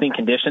pre-existing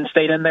condition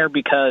stayed in there,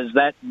 because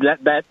that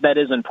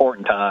is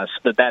important to us,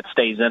 that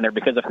stays in there,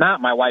 because if not,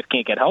 my wife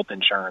can't get health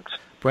insurance.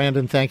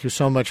 Brandon, thank you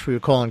so much for your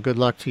call, and good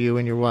luck to you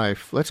and your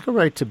wife. Let's go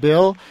right to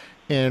Bill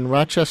in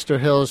Rochester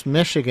Hills,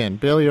 Michigan.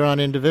 Bill, you're on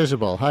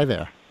Indivisible. Hi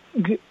there.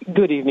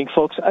 Good evening,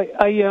 folks.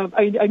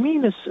 I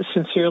mean this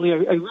sincerely.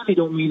 I really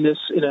don't mean this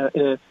in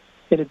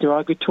a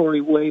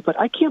derogatory way, but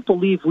I can't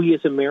believe we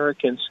as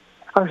Americans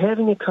are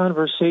having a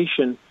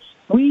conversation.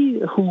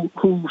 We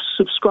who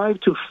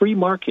subscribe to a free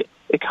market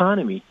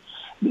economy,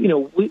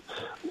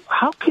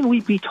 how can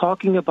we be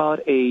talking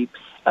about an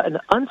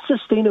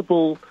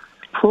unsustainable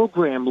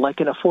program like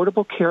an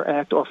Affordable Care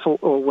Act or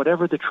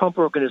whatever the Trump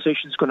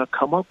organization is going to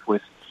come up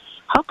with?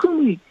 How can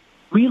we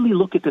really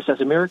look at this as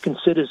American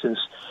citizens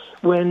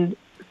when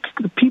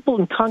people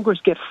in Congress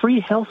get free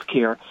health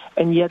care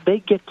and yet they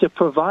get to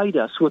provide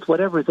us with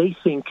whatever they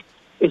think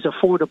is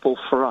affordable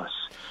for us?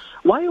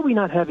 Why are we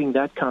not having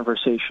that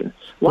conversation?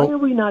 Why are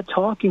we not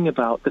talking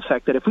about the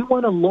fact that if we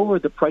want to lower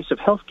the price of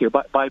health care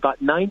by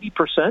about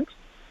 90%,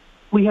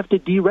 we have to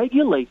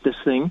deregulate this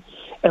thing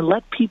and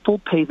let people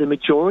pay the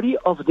majority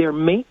of their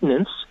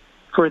maintenance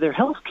for their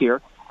health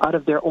care out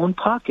of their own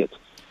pocket,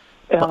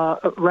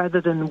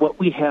 rather than what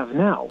we have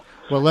now.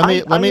 Well, let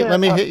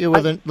me hit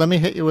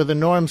you with a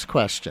Norm's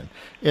question.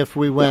 If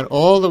we went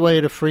all the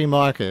way to free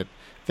market,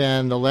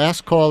 then the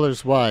last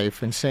caller's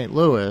wife in St.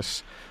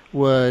 Louis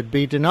would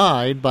be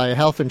denied by a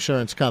health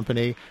insurance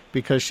company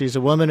because she's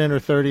a woman in her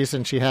 30s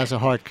and she has a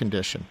heart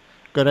condition.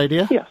 Good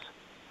idea? Yes.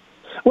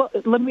 Well,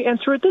 let me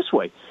answer it this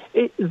way.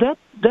 That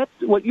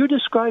what you're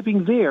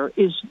describing there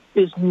is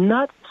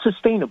not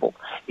sustainable.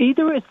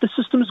 Either if the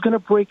system is going to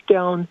break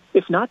down,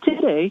 if not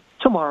today,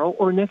 tomorrow,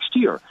 or next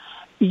year,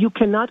 you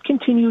cannot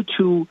continue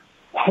to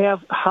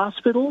have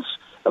hospitals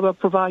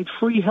provide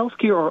free health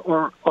care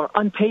or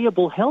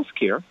unpayable health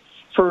care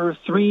for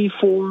 3,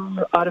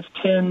 4 out of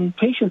 10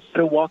 patients that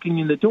are walking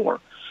in the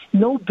door.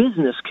 No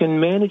business can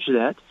manage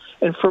that,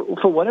 and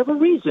for whatever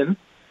reason,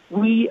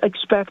 we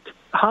expect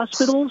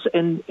hospitals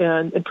and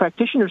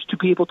practitioners to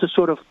be able to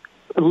sort of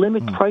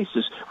limit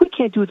prices. We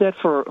can't do that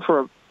for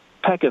a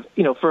pack of,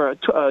 for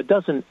a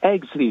dozen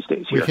eggs these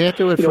days. Here. We can't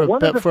do it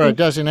for a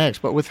dozen eggs,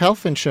 but with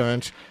health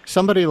insurance,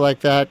 somebody like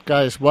that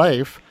guy's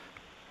wife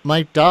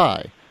might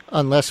die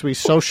unless we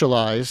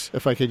socialize,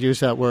 if I could use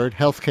that word,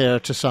 health care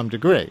to some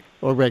degree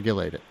or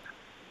regulate it.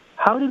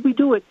 How did we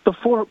do it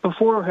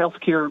before health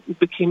care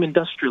became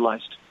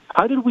industrialized?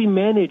 How did we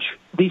manage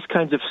these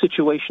kinds of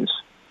situations?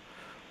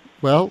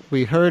 Well,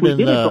 we heard in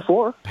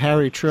the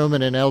Harry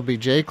Truman and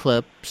LBJ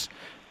clips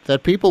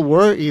that people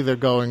were either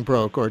going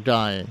broke or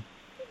dying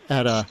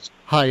at a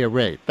higher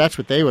rate. That's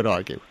what they would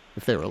argue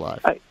if they were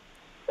alive.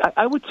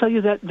 I would tell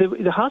you that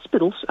the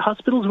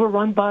hospitals were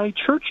run by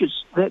churches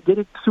that did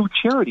it through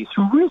charity,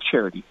 through real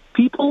charity.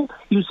 People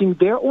using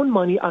their own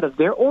money out of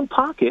their own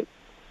pocket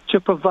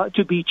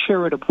to be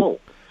charitable.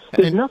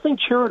 There's nothing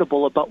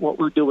charitable about what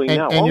we're doing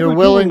now. And you're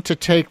willing to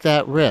take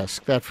that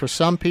risk, that for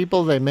some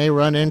people they may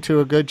run into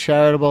a good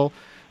charitable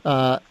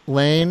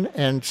lane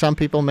and some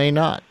people may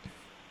not.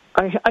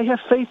 I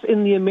have faith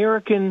in the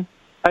American.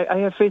 I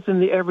have faith in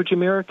the average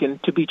American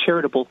to be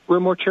charitable. We're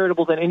more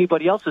charitable than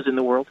anybody else is in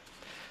the world.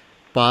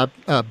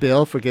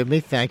 Bill, forgive me.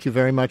 Thank you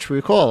very much for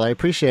your call. I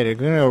appreciate it. I'm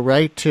going to go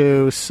right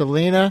to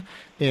Selena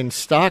in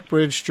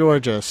Stockbridge,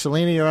 Georgia.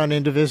 Selena, you're on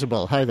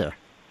Indivisible. Hi there.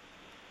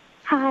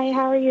 Hi,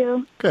 how are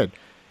you? Good.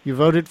 You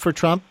voted for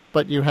Trump,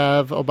 but you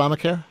have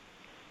Obamacare?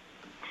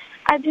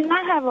 I do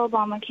not have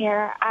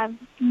Obamacare. I've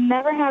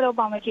never had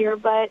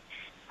Obamacare, but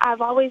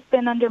I've always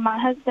been under my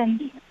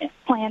husband's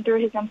plan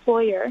through his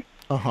employer.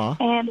 Uh-huh.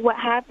 And what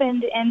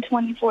happened in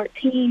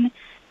 2014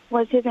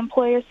 was his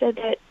employer said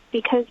that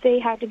because they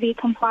had to be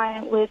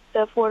compliant with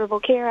the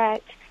Affordable Care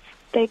Act,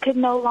 they could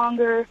no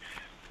longer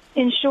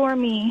insure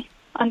me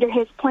under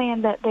his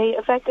plan, that they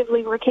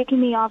effectively were kicking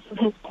me off of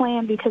his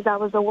plan because I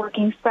was a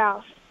working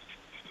spouse.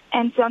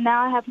 And so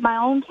now I have my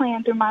own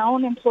plan through my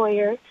own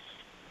employer.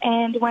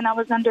 And when I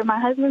was under my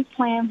husband's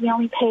plan, we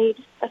only paid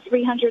a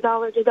 $300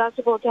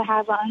 deductible to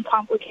have an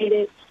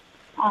uncomplicated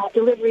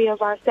delivery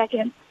of our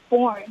second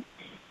born.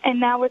 And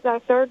now with our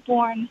third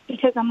born,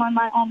 because I'm on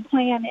my own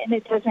plan and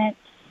it doesn't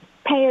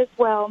pay as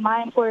well,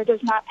 my employer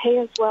does not pay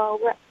as well,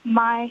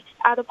 my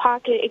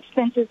out-of-pocket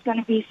expense is going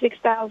to be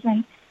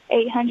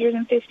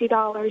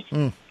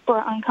 $6,850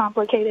 for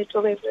uncomplicated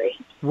delivery.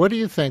 What do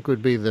you think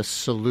would be the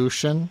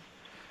solution,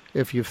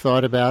 if you've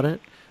thought about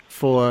it,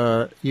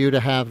 for you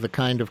to have the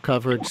kind of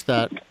coverage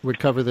that would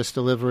cover this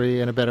delivery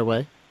in a better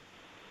way?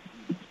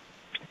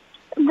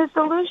 The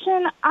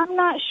solution, I'm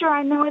not sure.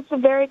 I know it's a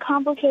very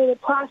complicated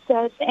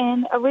process,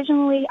 and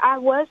originally I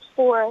was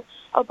for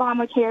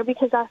Obamacare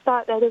because I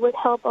thought that it would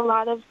help a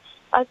lot of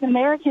us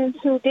Americans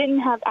who didn't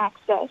have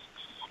access.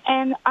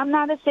 And I'm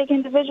not a sick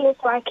individual,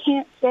 so I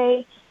can't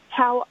say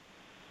how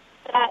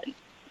that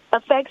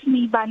affects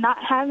me by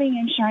not having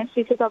insurance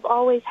because I've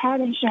always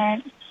had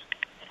insurance.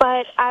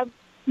 But I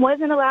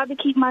wasn't allowed to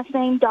keep my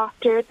same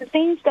doctor. The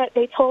things that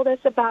they told us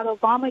about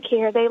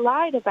Obamacare, they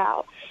lied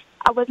about.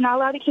 I was not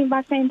allowed to keep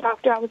my same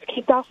doctor. I was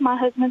kicked off my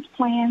husband's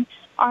plan.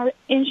 Our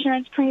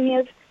insurance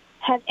premiums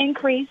have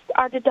increased.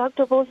 Our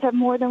deductibles have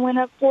more than went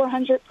up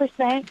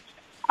 400%.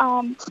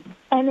 And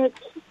it's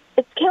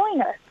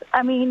killing us.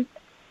 I mean,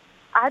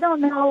 I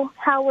don't know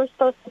how we're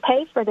supposed to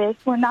pay for this.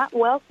 We're not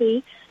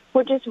wealthy.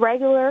 We're just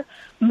regular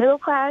middle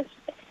class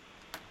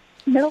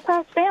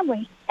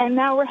family. And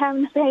now we're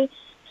having to pay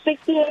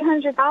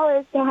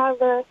 $6,800 to have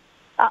a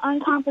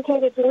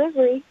uncomplicated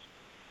delivery.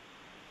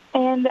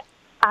 And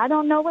I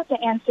don't know what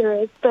the answer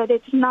is, but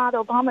it's not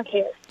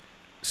Obamacare.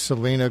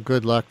 Selena,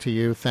 good luck to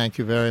you. Thank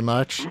you very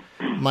much.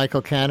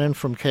 Michael Cannon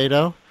from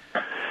Cato.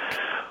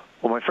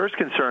 Well, my first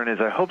concern is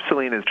I hope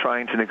Selena is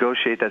trying to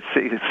negotiate that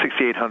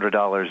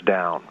 $6,800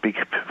 down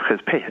because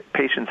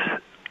patients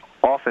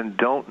often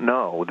don't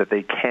know that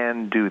they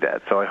can do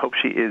that. So I hope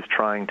she is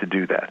trying to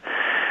do that.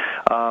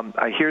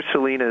 I hear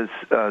Selena's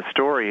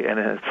story, and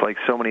it's like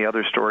so many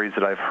other stories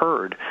that I've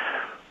heard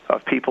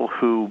of people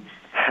who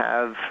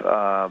have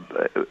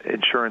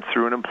insurance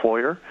through an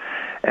employer,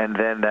 and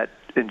then that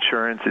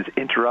insurance is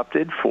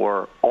interrupted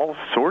for all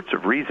sorts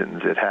of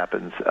reasons. It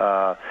happens.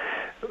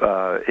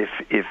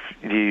 If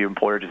the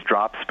employer just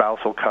drops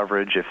spousal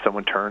coverage, if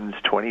someone turns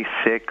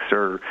 26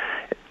 or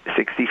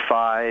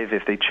 65,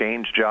 if they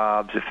change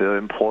jobs, if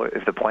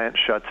the plant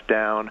shuts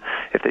down,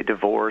 if they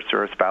divorce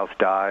or a spouse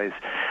dies,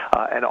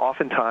 and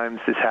oftentimes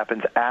this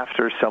happens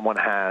after someone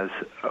has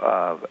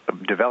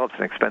developed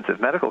an expensive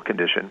medical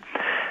condition,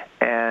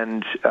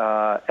 and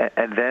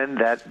then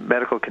that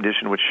medical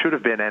condition, which should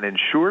have been an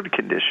insured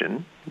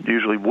condition,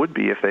 usually would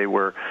be if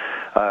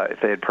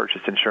they had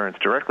purchased insurance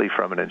directly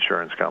from an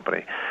insurance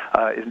company,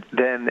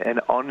 then an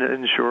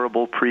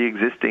uninsurable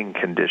pre-existing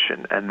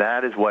condition, and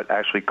that is what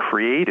actually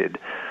created,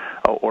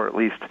 or at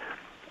least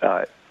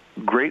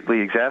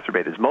greatly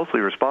exacerbated, is mostly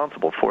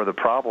responsible for the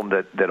problem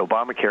that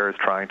Obamacare is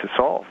trying to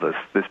solve.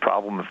 This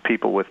problem of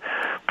people with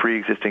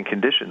pre-existing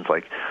conditions,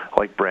 like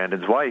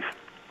Brandon's wife.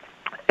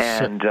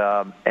 And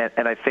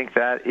I think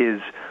that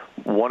is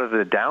one of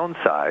the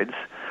downsides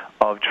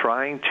of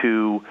trying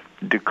to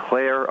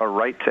declare a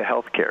right to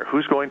health care.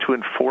 Who's going to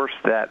enforce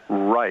that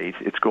right?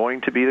 It's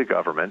going to be the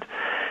government.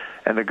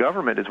 And the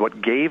government is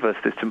what gave us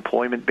this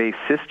employment-based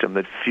system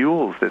that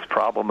fuels this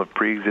problem of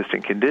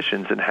pre-existing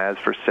conditions and has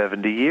for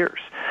 70 years.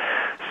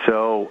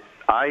 So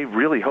I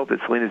really hope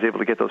that Selena is able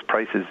to get those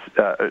prices,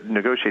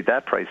 negotiate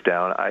that price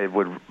down. I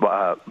would,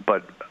 but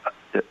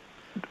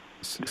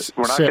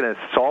we're not going to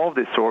solve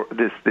this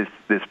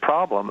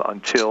problem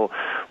until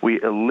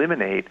we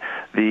eliminate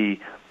the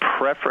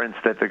preference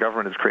that the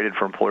government has created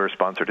for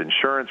employer-sponsored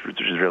insurance,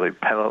 which is really a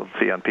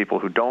penalty on people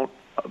who don't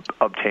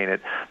obtain it,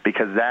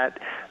 because that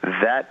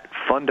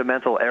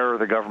fundamental error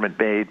the government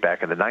made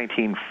back in the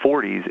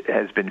 1940s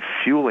has been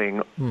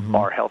fueling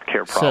our health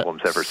care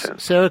problems ever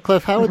since. Sarah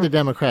Cliff, how would the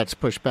Democrats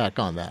push back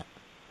on that?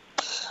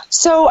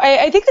 So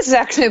I think this is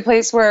actually a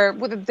place where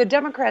the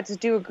Democrats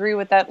do agree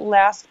with that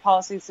last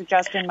policy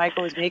suggestion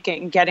Michael was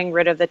making, getting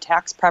rid of the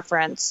tax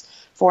preference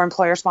for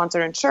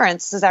employer-sponsored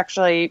insurance. This is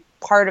actually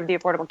part of the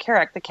Affordable Care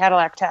Act. The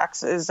Cadillac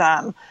tax is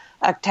a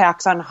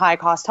tax on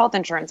high-cost health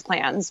insurance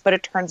plans, but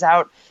it turns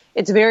out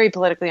it's very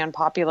politically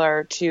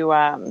unpopular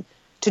to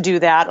do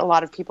that. A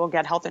lot of people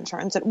get health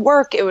insurance at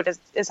work. It would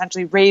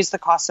essentially raise the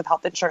cost of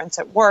health insurance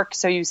at work,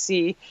 so you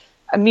see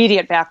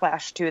immediate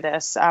backlash to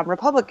this.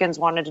 Republicans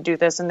wanted to do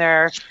this in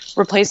their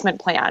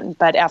replacement plan,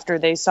 but after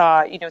they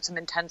saw, some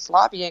intense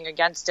lobbying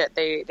against it,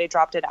 they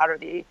dropped it out of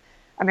the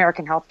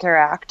American Health Care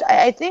Act.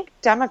 I think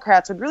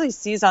Democrats would really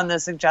seize on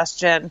this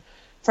suggestion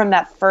from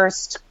that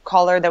first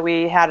caller that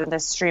we had in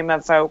this stream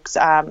of folks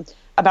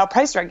about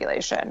price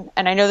regulation.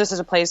 And I know this is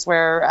a place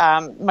where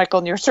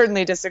Michael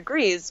certainly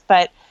disagrees,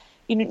 but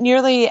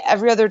nearly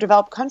every other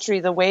developed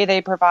country, the way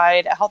they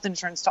provide health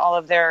insurance to all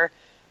of their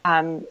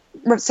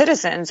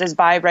citizens is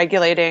by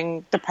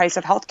regulating the price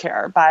of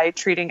healthcare, by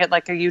treating it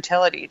like a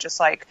utility, just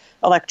like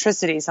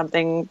electricity,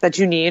 something that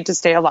you need to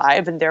stay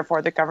alive, and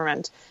therefore the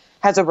government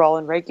has a role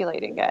in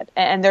regulating it.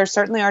 And there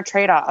certainly are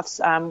trade-offs.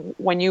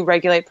 When you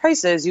regulate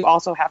prices, you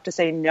also have to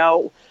say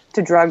no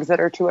to drugs that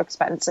are too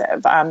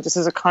expensive. This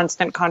is a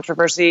constant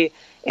controversy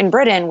in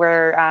Britain,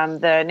 where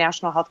the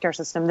national healthcare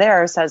system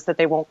there says that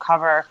they won't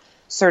cover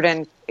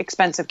certain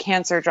expensive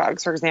cancer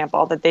drugs, for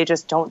example, that they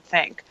just don't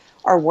think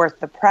are worth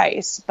the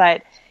price.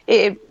 But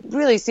it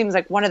really seems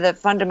like one of the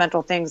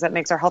fundamental things that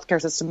makes our healthcare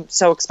system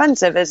so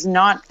expensive is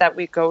not that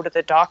we go to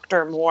the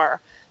doctor more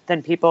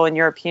than people in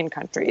European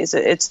countries.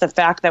 It's the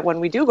fact that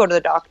when we do go to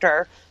the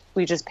doctor,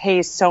 we just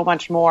pay so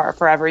much more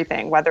for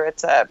everything, whether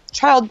it's a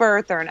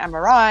childbirth or an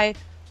MRI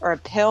or a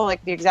pill,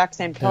 like the exact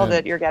same pill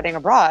that you're getting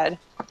abroad.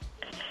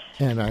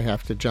 And I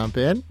have to jump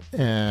in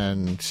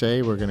and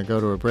say we're going to go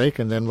to a break,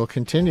 and then we'll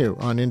continue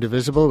on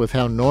Indivisible with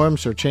how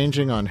norms are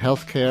changing on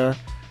healthcare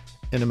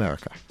in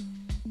America.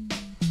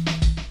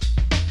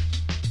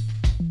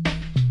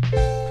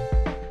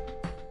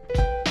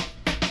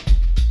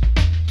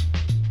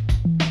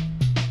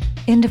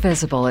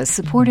 Indivisible is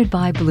supported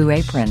by Blue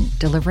Apron,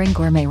 delivering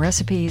gourmet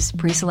recipes,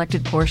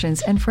 pre-selected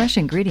portions, and fresh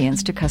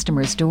ingredients to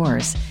customers'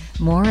 doors.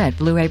 More at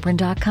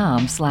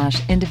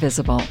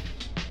blueapron.com/indivisible.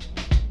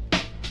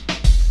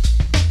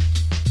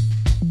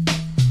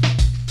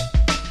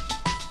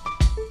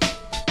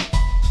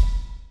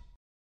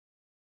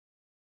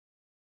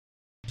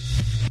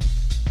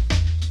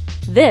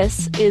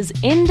 This is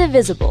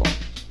Indivisible.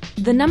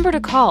 The number to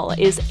call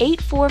is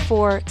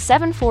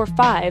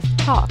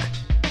 844-745-TALK.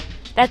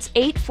 That's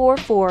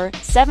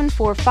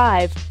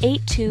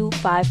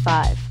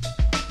 844-745-8255.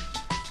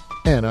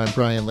 And I'm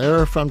Brian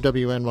Lehrer from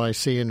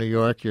WNYC in New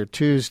York, your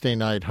Tuesday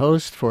night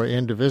host for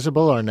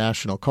Indivisible, our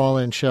national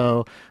call-in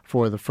show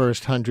for the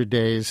first 100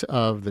 days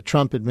of the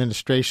Trump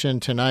administration.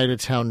 Tonight,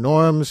 it's how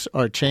norms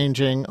are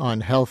changing on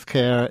health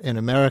care in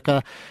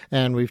America.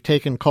 And we've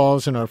taken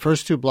calls in our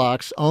first two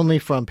blocks only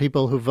from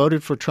people who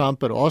voted for Trump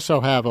but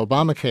also have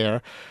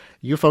Obamacare.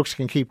 You folks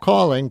can keep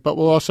calling, but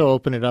we'll also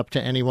open it up to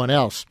anyone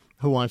else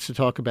who wants to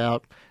talk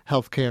about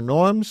healthcare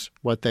norms,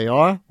 what they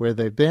are, where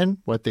they've been,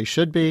 what they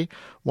should be.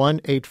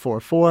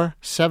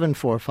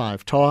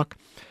 1-844-745-TALK,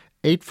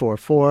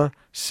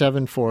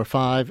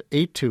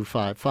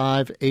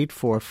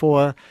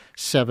 844-745-8255,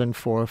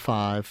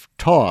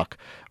 844-745-TALK.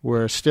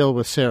 We're still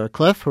with Sarah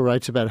Cliff, who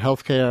writes about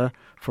healthcare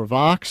for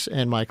Vox,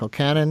 and Michael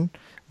Cannon,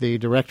 the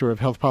Director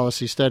of Health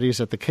Policy Studies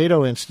at the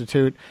Cato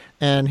Institute.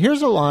 And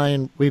here's a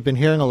line we've been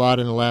hearing a lot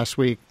in the last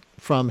week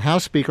from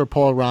House Speaker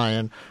Paul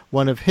Ryan,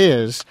 one of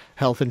his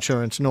health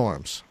insurance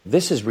norms.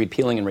 This is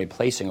repealing and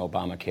replacing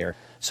Obamacare.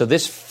 So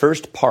this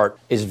first part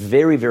is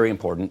very, very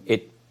important.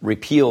 It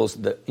repeals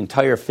the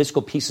entire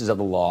fiscal pieces of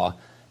the law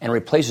and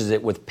replaces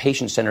it with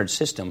patient-centered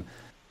system.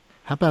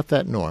 How about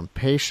that norm?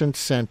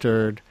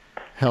 Patient-centered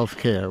health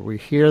care. We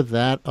hear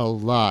that a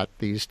lot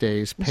these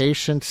days.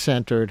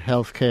 Patient-centered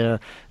health care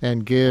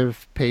and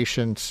give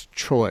patients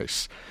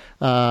choice.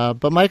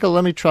 But Michael,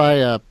 let me try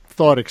a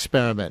thought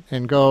experiment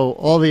and go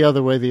all the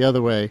other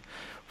way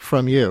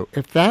from you.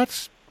 If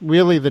that's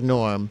really the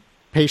norm,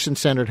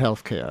 patient-centered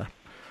health care,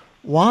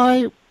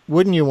 why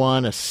wouldn't you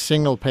want a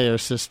single-payer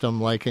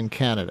system like in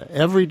Canada?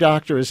 Every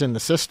doctor is in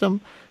the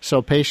system,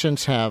 so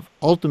patients have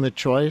ultimate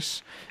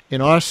choice.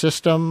 In our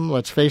system,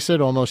 let's face it,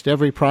 almost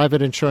every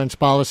private insurance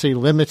policy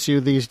limits you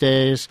these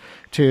days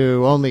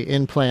to only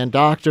in-plan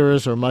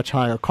doctors or much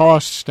higher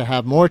costs to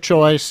have more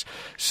choice.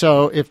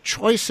 So if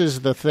choice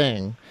is the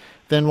thing,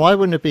 then why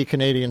wouldn't it be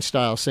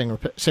Canadian-style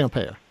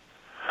single-payer?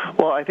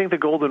 Well, I think the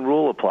golden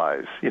rule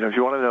applies. If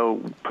you want to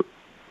know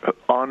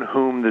on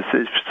whom the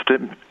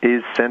system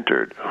is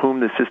centered, whom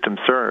the system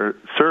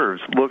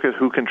serves, look at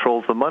who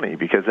controls the money,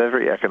 because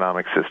every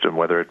economic system,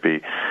 whether it be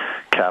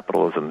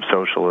capitalism,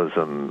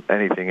 socialism,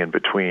 anything in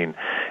between,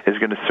 is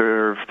going to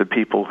serve the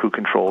people who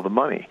control the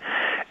money.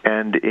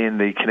 And in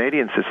the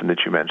Canadian system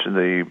that you mentioned,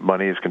 the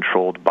money is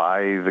controlled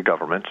by the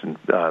government,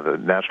 the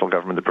national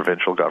government, the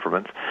provincial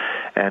governments,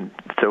 and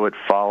so it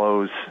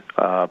follows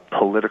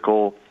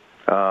political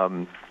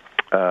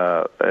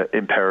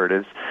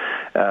imperatives.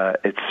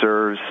 It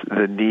serves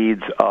the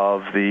needs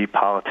of the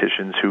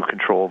politicians who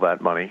control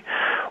that money.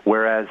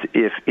 Whereas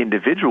if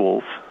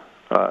individuals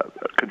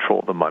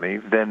control the money,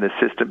 then the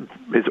system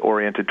is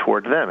oriented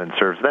toward them and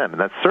serves them.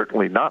 And that's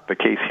certainly not the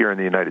case here in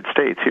the United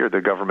States. Here,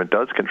 the government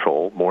does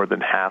control more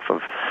than half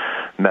of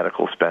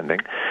medical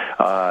spending.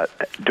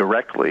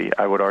 Directly,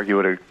 I would argue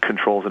it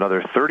controls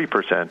another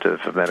 30%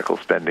 of medical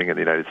spending in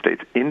the United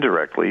States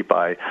indirectly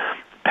by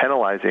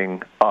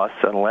penalizing us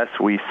unless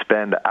we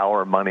spend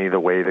our money the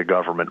way the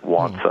government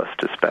wants us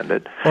to spend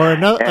it. Or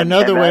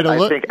another way to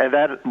look. And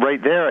that right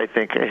there, I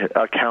think,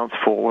 accounts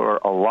for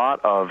a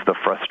lot of the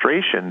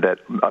frustration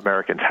that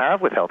Americans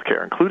have with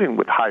healthcare, including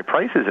with high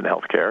prices in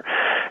healthcare.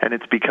 And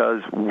it's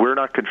because we're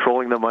not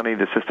controlling the money,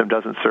 the system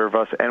doesn't serve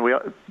us, and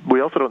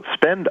we also don't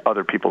spend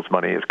other people's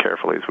money as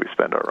carefully as we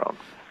spend our own.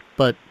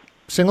 But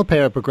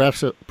single-payer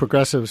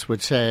progressives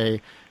would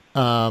say,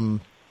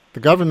 the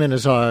government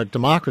is our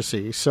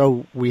democracy,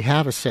 so we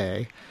have a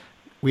say.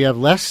 We have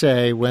less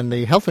say when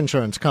the health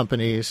insurance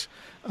companies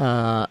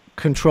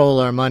control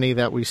our money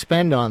that we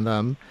spend on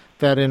them,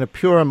 that in a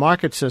pure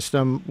market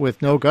system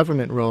with no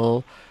government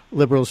role,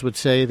 liberals would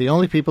say the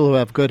only people who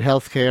have good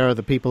health care are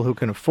the people who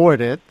can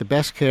afford it. The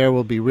best care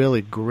will be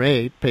really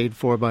great, paid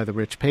for by the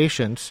rich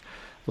patients.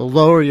 The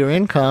lower your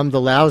income, the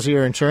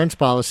lousier insurance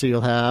policy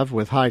you'll have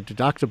with high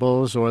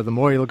deductibles, or the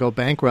more you'll go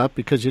bankrupt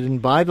because you didn't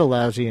buy the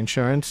lousy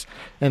insurance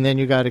and then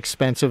you got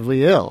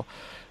expensively ill.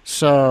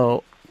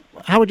 So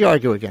how would you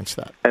argue against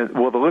that?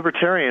 Well, the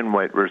libertarian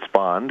might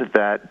respond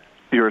that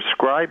you're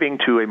ascribing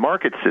to a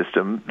market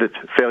system that's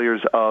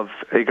failures of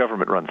a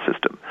government-run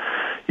system.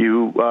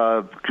 You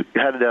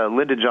had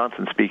Lyndon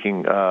Johnson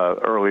speaking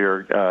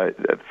earlier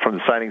from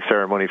the signing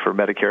ceremony for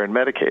Medicare and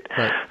Medicaid.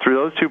 Right. Through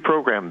those two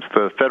programs,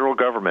 the federal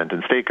government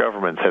and state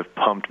governments have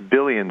pumped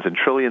billions and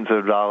trillions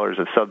of dollars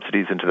of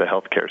subsidies into the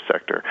healthcare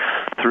sector.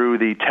 Through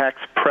the tax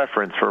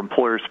preference for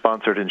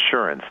employer-sponsored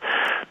insurance,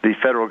 the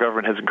federal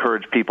government has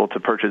encouraged people to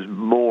purchase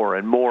more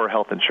and more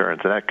health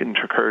insurance, and that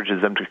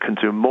encourages them to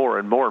consume more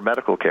and more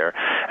medical care.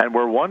 And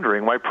we're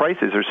wondering why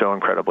prices are so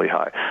incredibly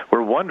high.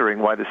 We're wondering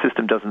why the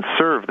system doesn't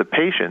serve the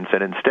patients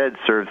and instead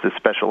serves the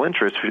special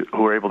interests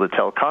who are able to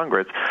tell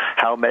Congress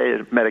how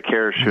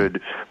Medicare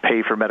should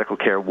pay for medical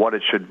care, what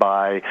it should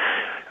buy,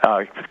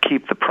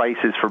 keep the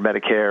prices for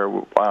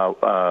Medicare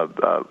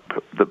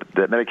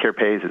that Medicare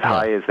pays as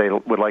high as they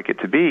would like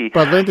it to be.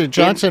 But Lyndon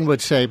Johnson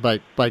would say,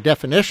 by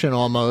definition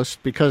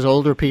almost, because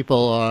older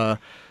people are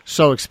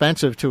so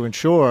expensive to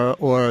insure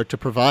or to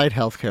provide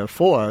health care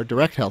for,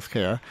 direct health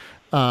care,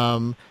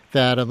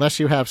 that unless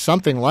you have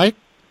something like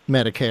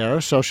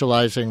Medicare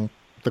socializing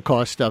the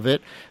cost of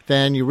it,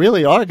 then you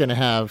really are going to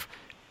have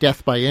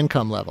death by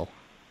income level.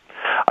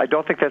 I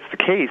don't think that's the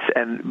case.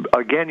 And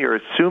again, you're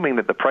assuming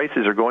that the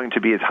prices are going to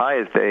be as high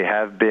as they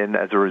have been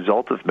as a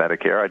result of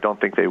Medicare. I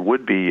don't think they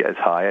would be as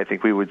high. I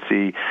think we would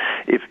see,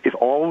 if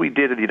all we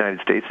did in the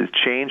United States is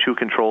change who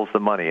controls the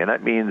money, and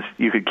that means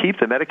you could keep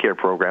the Medicare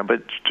program,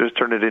 but just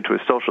turn it into a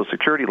Social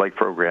Security-like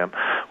program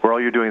where all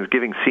you're doing is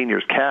giving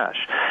seniors cash.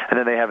 And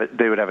then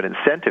they would have an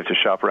incentive to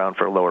shop around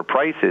for lower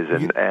prices,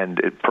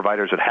 and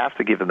providers would have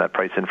to give them that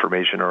price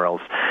information or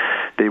else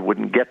they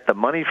wouldn't get the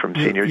money from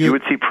seniors. You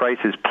would see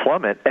prices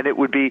plummet, and it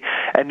would be,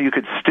 and you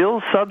could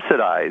still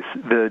subsidize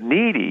the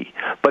needy,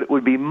 but it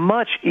would be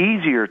much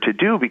easier to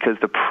do because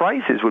the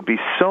prices would be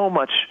so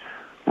much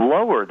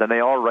lower than they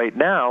are right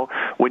now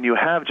when you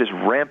have just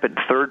rampant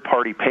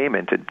third-party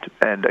payment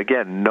and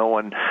again, no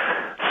one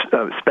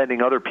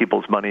spending other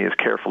people's money as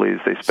carefully as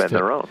they spend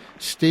their own.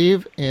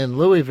 Steve in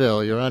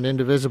Louisville, you're on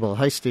Indivisible.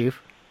 Hi,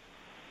 Steve.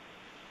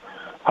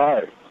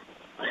 Hi.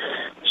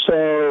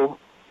 So,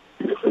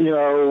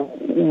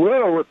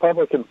 we're a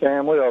Republican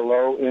family, a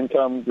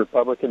low-income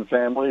Republican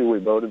family. We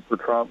voted for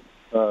Trump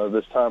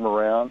this time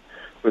around.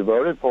 We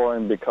voted for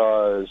him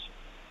because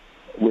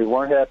we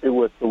weren't happy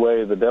with the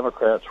way the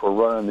Democrats were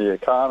running the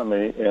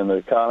economy, and the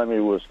economy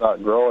was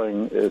not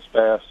growing as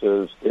fast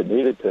as it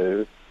needed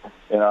to,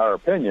 in our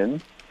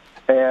opinion.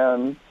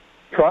 And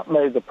Trump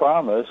made the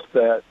promise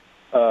that,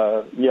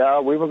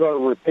 we were going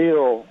to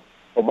repeal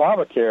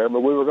Obamacare, but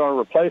we were going to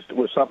replace it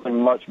with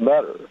something much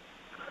better.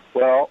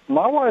 Well,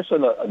 my wife's a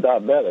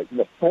diabetic.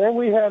 Before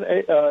we had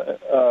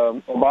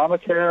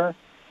Obamacare,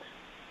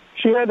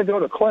 she had to go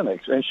to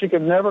clinics, and she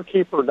could never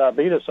keep her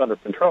diabetes under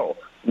control.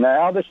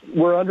 Now that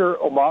we're under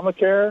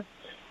Obamacare,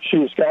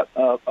 she's got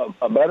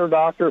a better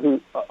doctor,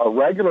 a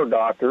regular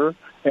doctor,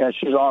 and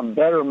she's on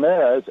better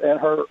meds, and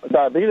her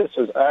diabetes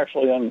is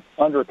actually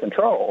under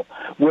control.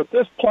 With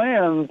this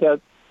plan that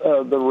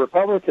the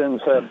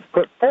Republicans have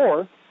put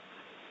forth,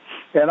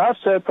 and I've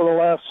said for the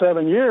last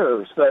 7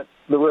 years that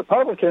the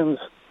Republicans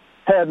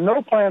had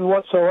no plan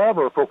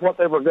whatsoever for what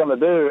they were going to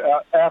do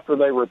after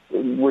they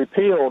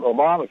repealed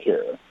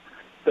Obamacare,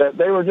 that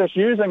they were just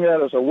using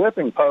it as a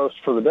whipping post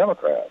for the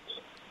Democrats.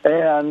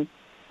 And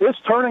it's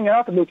turning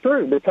out to be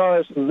true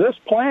because this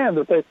plan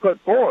that they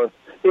put forth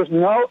is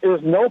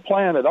no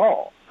plan at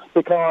all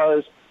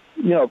because,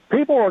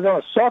 people are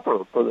going to suffer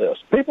for this.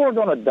 People are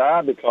going to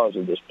die because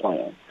of this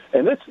plan.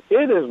 And it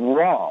is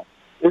wrong.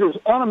 It is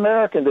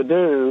un-American to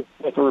do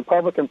what the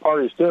Republican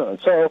Party is doing.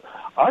 So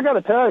I got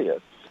to tell you,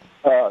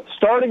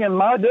 starting in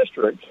my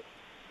district,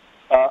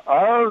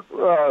 our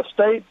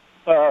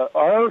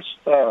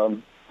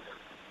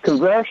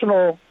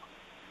congressional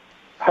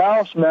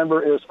House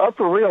member is up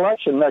for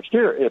re-election next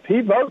year. If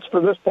he votes for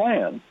this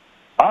plan,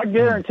 I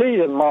guarantee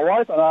you my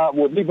wife and I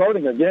will be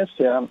voting against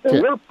him,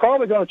 and we're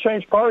probably going to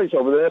change parties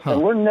over this,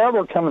 and we're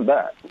never coming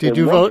back.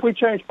 Once we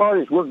change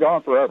parties, we're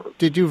gone forever.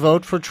 Did you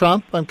vote for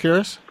Trump? I'm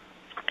curious.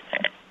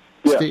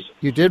 Yes.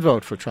 You did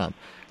vote for Trump.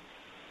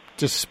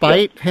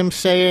 Despite him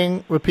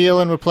saying repeal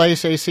and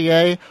replace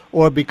ACA,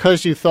 or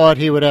because you thought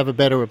he would have a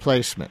better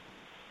replacement?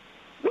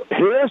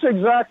 His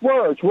exact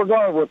words, we're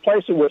going to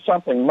replace it with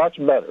something much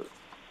better.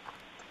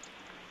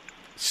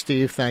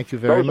 Steve, thank you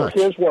very much.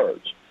 Those are his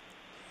words.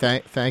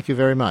 Thank you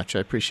very much. I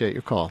appreciate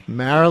your call.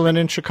 Marilyn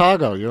in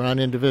Chicago, you're on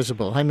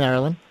Indivisible. Hi,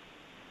 Marilyn.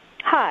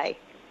 Hi.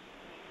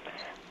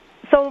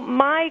 So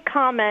my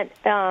comment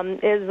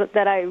is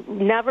that I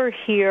never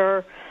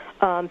hear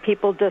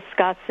people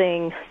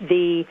discussing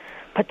the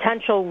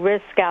potential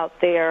risk out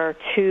there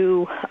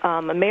to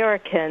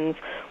Americans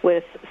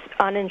with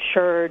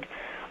uninsured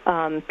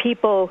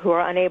people who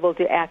are unable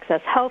to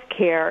access health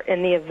care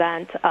in the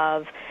event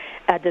of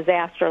a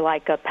disaster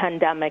like a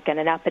pandemic and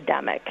an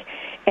epidemic.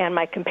 And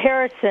my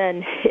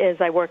comparison is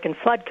I work in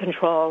flood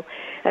control,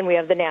 and we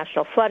have the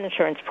National Flood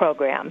Insurance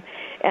Program.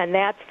 And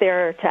that's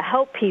there to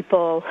help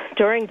people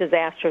during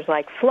disasters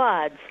like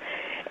floods.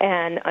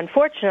 And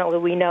unfortunately,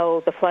 we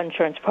know the flood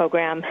insurance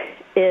program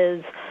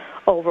is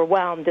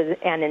overwhelmed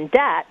and in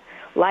debt,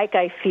 like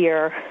I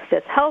fear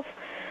this health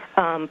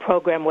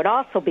program would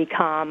also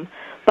become,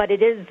 but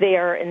it is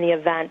there in the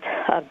event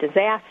of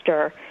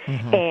disaster.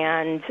 Mm-hmm.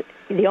 And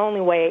the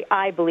only way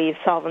I believe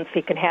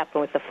solvency can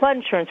happen with the flood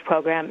insurance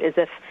program is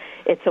if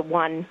it's a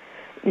one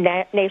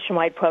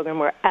nationwide program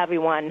where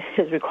everyone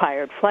is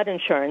required flood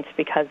insurance,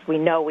 because we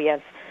know we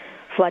have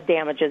flood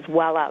damages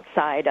well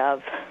outside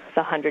of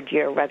the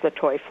 100-year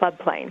regulatory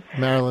floodplain.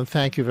 Marilyn,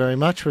 thank you very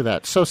much for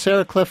that. So,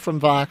 Sarah Cliff from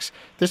Vox,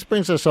 this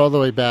brings us all the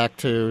way back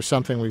to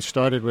something we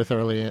started with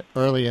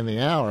early in the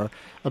hour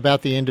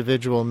about the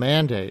individual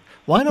mandate.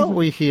 Why don't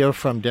we hear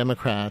from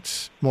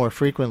Democrats more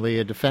frequently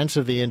a defense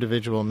of the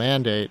individual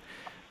mandate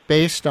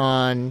based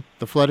on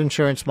the flood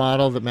insurance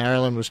model that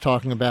Marilyn was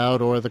talking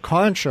about, or the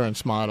car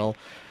insurance model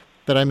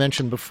that I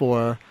mentioned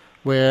before,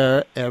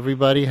 where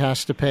everybody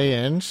has to pay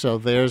in, so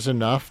there's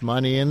enough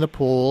money in the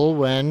pool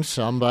when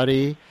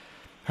somebody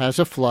has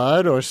a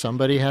flood or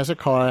somebody has a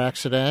car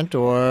accident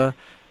or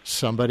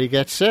somebody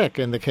gets sick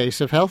in the case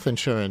of health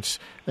insurance.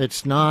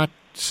 It's not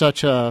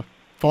such a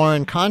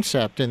foreign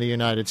concept in the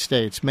United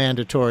States,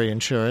 mandatory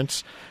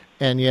insurance,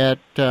 and yet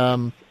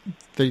the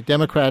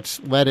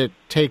Democrats let it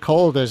take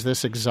hold as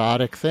this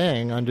exotic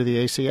thing under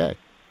the ACA.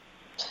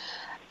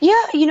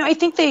 Yeah, I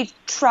think they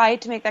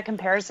tried to make that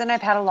comparison.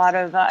 I've had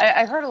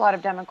I heard a lot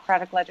of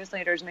Democratic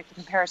legislators make the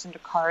comparison to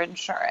car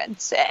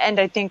insurance. And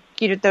I think,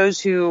 those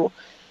who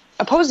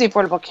oppose the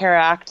Affordable Care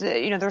Act,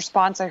 the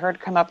response I heard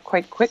come up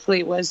quite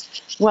quickly was,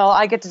 well,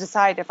 I get to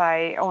decide if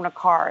I own a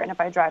car and if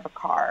I drive a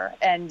car.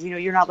 And,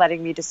 you're not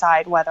letting me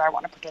decide whether I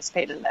want to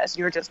participate in this.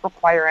 You're just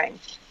requiring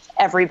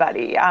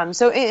everybody.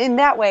 So in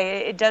that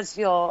way, it does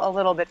feel a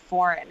little bit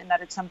foreign in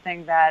that it's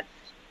something that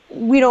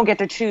we don't get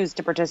to choose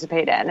to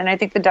participate in. And I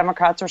think the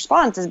Democrats'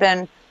 response has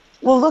been,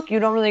 well, look, you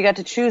don't really get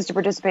to choose to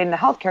participate in the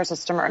healthcare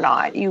system or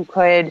not. You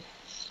could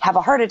have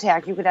a heart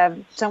attack. You could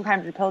have some kind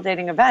of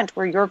debilitating event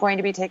where you're going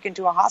to be taken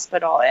to a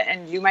hospital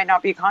and you might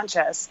not be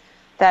conscious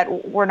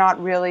that we're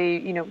not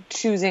really,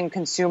 choosing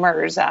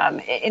consumers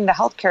in the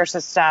healthcare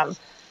system.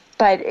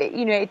 But,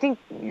 I think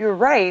you're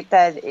right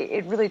that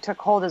it really took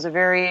hold as a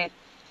very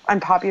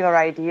unpopular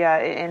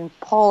idea in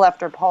poll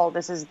after poll.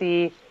 This is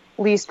the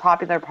least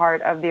popular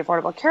part of the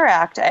Affordable Care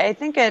Act. I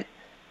think it,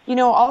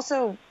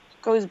 also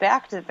goes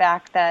back to the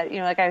fact that,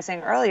 like I was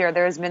saying earlier,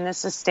 there has been this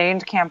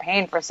sustained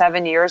campaign for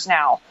 7 years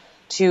now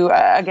to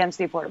against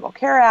the Affordable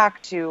Care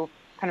Act to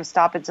kind of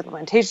stop its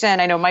implementation.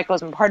 I know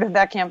Michael's been part of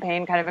that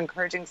campaign, kind of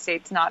encouraging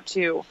states not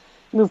to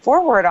move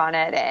forward on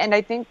it. And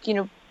I think,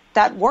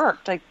 that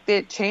worked. Like,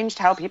 it changed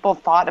how people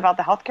thought about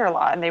the healthcare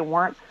law, and they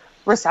weren't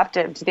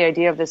receptive to the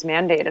idea of this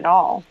mandate at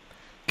all.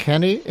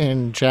 Kenny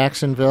in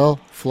Jacksonville,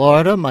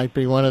 Florida, might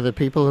be one of the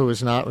people who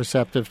is not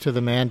receptive to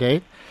the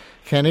mandate.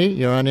 Kenny,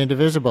 you're on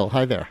Indivisible.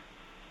 Hi there.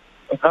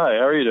 Hi,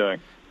 how are you doing?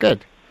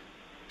 Good.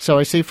 So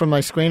I see from my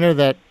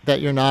screener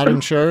that you're not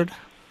insured?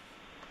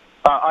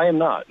 I am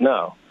not,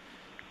 no.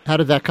 How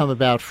did that come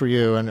about for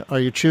you? And are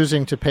you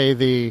choosing to pay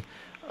the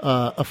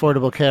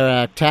Affordable Care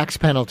Act tax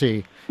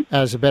penalty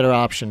as a better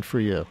option for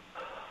you?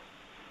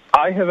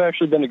 I have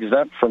actually been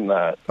exempt from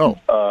that,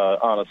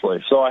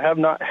 honestly. So I have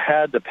not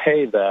had to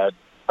pay that.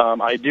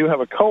 I do have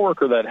a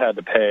coworker that had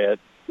to pay it,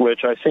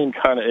 which it seems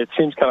kind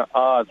of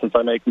odd since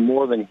I make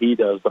more than he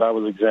does, but I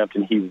was exempt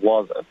and he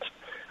wasn't.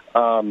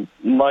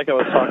 Like I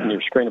was talking to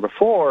your screener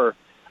before,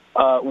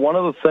 one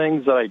of the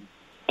things that I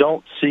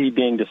don't see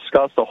being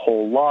discussed a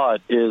whole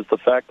lot is the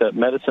fact that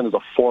medicine is a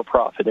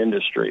for-profit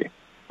industry,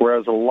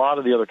 whereas a lot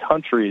of the other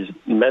countries,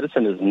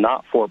 medicine is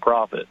not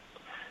for-profit.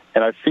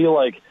 And I feel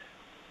like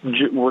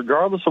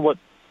regardless of what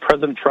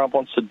President Trump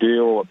wants to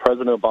do or what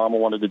President Obama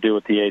wanted to do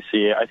with the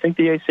ACA, I think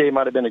the ACA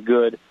might have been a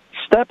good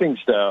stepping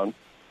stone,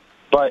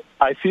 but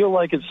I feel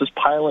like it's just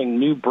piling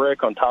new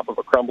brick on top of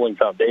a crumbling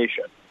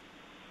foundation.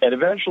 And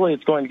eventually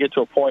it's going to get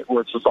to a point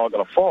where it's just all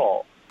going to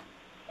fall.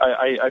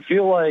 I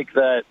feel like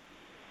that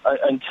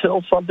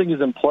until something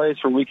is in place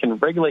where we can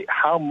regulate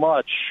how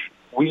much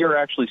we are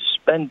actually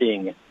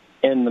spending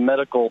in the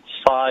medical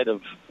side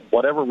of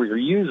whatever we are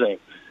using,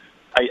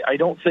 I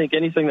don't think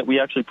anything that we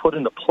actually put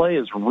into play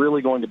is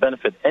really going to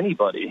benefit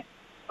anybody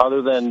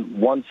other than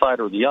one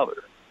side or the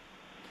other.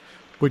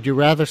 Would you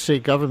rather see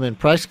government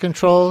price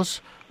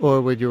controls,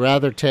 or would you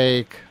rather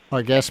take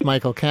our guest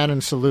Michael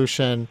Cannon's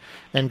solution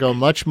and go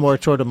much more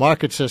toward a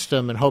market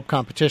system and hope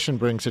competition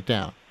brings it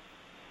down?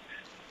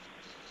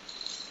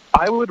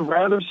 I would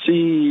rather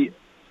see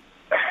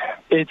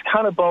it's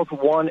kind of both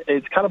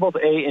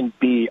A and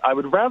B. I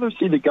would rather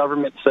see the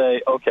government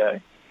say,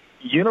 okay,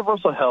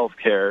 universal health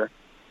care,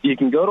 you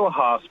can go to a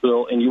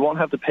hospital and you won't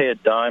have to pay a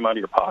dime out of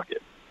your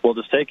pocket. We'll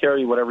just take care of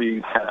you whatever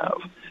you have.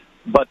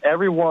 But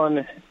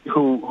everyone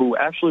who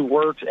actually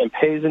works and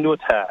pays into a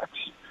tax,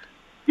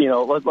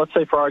 let's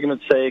say for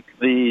argument's sake,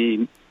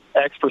 the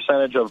X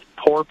percentage of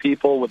poor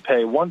people would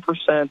pay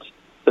 1%,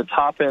 the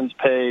top ends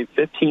pay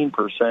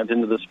 15%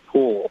 into this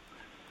pool,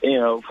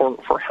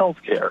 for health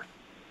care.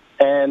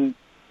 And,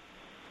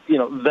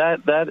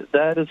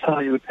 that is how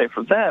you would pay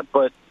for that.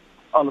 But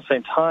on the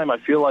same time, I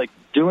feel like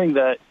doing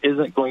that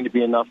isn't going to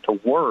be enough to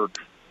work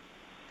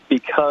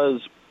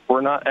because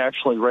we're not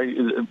actually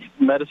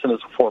medicine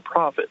is for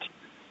profit.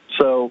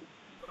 So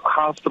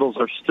hospitals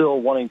are still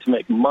wanting to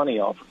make money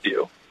off of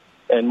you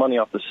and money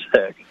off the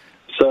sick.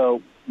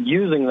 So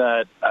using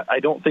that, I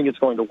don't think it's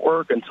going to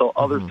work until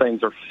other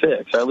things are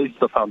fixed. At least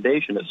the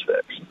foundation is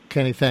fixed.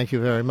 Kenny, thank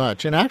you very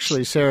much. And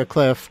actually, Sarah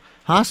Cliff,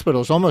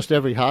 hospitals, almost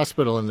every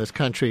hospital in this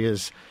country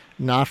is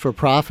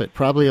not-for-profit.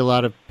 Probably a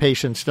lot of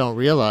patients don't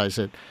realize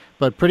it,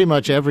 but pretty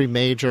much every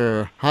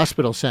major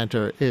hospital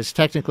center is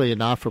technically a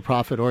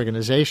not-for-profit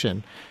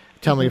organization.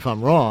 Tell me if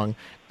I'm wrong.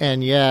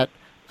 And yet,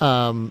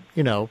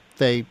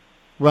 they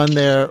run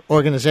their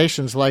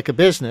organizations like a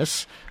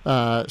business,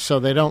 so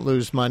they don't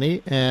lose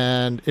money,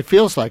 and it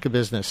feels like a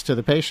business to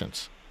the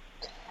patients.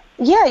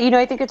 Yeah,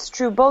 I think it's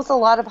true. Both a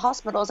lot of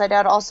hospitals, I'd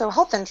add also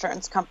health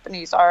insurance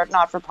companies are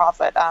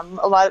not-for-profit.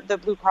 A lot of the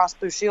Blue Cross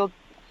Blue Shield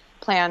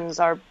plans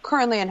are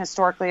currently and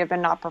historically have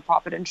been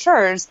not-for-profit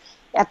insurers.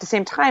 At the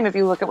same time, if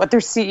you look at what their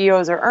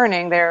CEOs are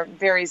earning, they're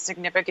very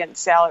significant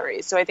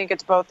salaries. So I think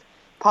it's both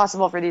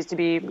possible for these to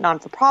be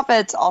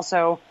non-for-profits,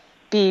 also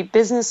be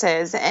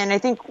businesses. And I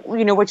think,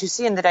 what you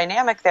see in the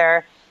dynamic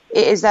there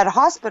is that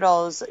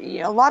hospitals,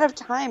 a lot of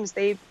times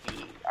they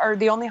are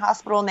the only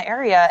hospital in the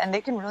area, and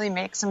they can really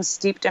make some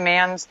steep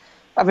demands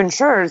of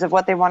insurers of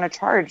what they want to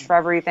charge for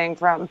everything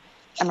from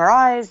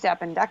MRIs to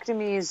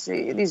appendectomies,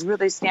 these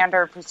really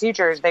standard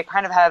procedures. They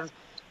kind of have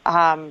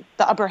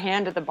the upper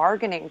hand at the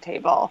bargaining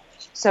table.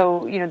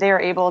 So, they are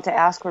able to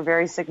ask for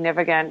very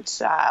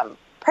significant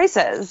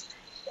prices,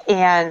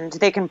 and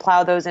they can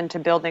plow those into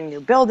building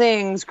new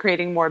buildings,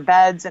 creating more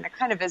beds. And it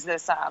kind of is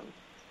this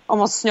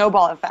almost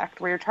snowball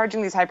effect where you're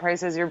charging these high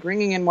prices, you're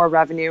bringing in more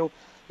revenue,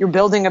 you're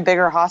building a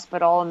bigger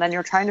hospital, and then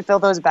you're trying to fill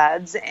those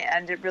beds.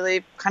 And it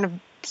really kind of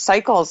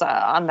cycles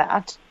on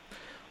that.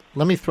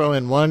 Let me throw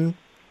in one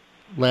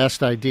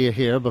last idea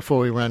here before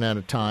we run out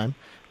of time.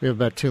 We have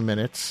about 2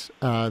 minutes.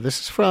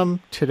 This is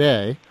from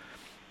today,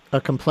 a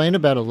complaint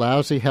about a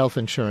lousy health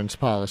insurance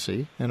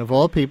policy. And of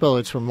all people,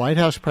 it's from White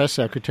House Press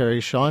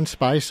Secretary Sean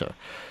Spicer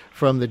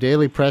from the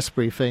Daily Press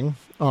Briefing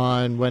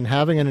on when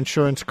having an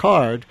insurance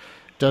card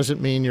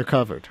doesn't mean you're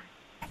covered.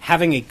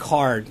 Having a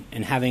card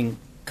and having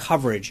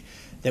coverage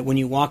that when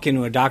you walk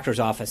into a doctor's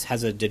office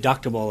has a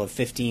deductible of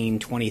 $15,000,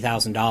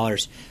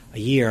 $20,000 a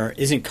year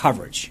isn't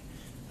coverage.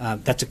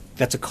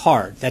 That's a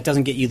card. That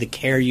doesn't get you the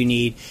care you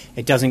need.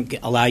 It doesn't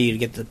allow you to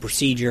get the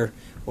procedure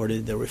or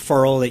the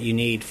referral that you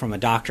need from a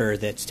doctor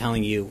that's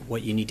telling you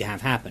what you need to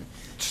have happen.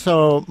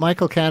 So,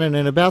 Michael Cannon,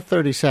 in about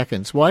 30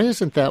 seconds, why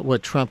isn't that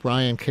what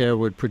Trump-Ryan Care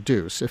would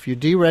produce? If you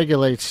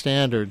deregulate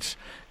standards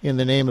in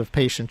the name of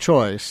patient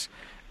choice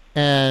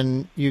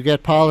and you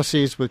get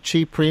policies with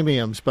cheap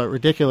premiums but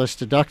ridiculous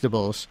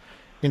deductibles,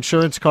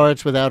 insurance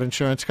cards without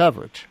insurance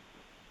coverage.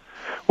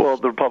 Well,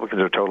 the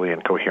Republicans are totally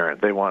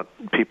incoherent. They want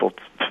people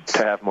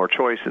to have more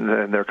choice,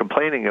 and they're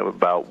complaining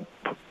about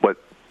what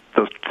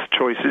those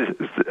choices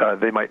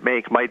they might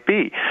make might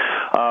be.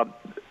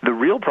 The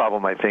real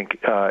problem, I think,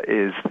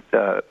 is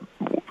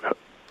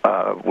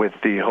with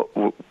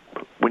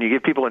when you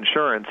give people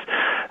insurance,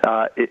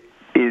 it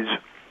is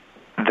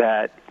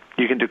that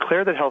you can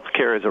declare that health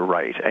care is a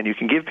right, and you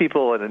can give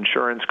people an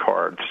insurance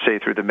card, say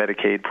through the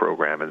Medicaid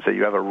program, and say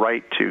you have a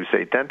right to,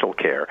 say, dental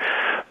care.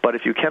 But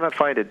if you cannot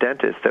find a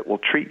dentist that will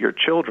treat your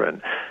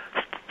children,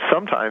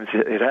 sometimes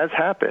it has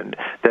happened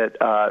that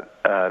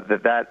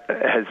that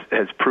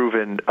has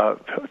proven a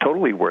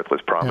totally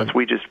worthless promise.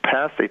 We just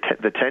passed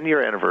the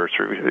 10-year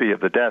anniversary of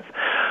the death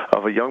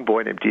of a young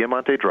boy named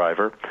Diamante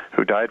Driver,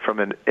 who died from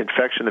an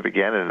infection that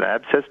began in an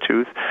abscessed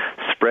tooth,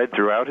 spread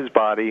throughout his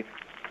body,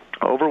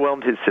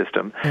 overwhelmed his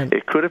system.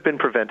 It could have been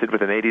prevented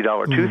with an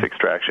 $80 tooth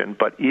extraction,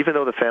 but even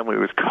though the family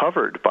was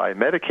covered by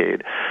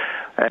Medicaid,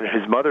 and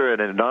his mother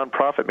and a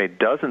nonprofit made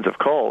dozens of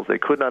calls, they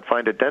could not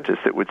find a dentist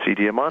that would see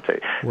Diamante.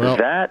 Well,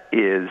 that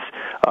is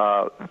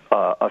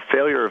a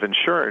failure of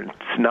insurance,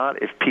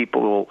 not if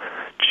people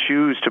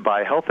choose to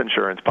buy health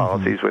insurance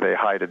policies with a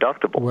high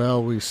deductible.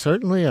 Well, we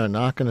certainly are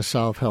not going to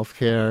solve health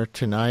care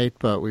tonight,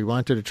 but we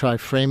wanted to try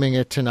framing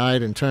it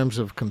tonight in terms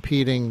of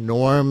competing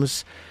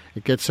norms.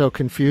 It gets so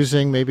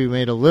confusing. Maybe we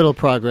made a little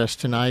progress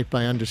tonight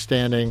by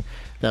understanding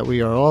that we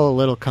are all a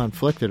little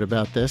conflicted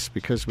about this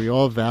because we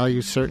all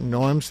value certain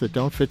norms that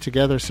don't fit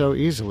together so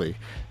easily.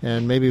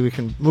 And maybe we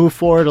can move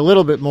forward a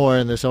little bit more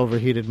in this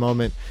overheated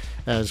moment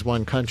as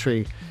one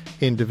country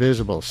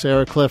indivisible.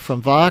 Sarah Kliff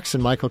from Vox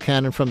and Michael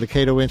Cannon from the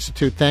Cato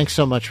Institute, thanks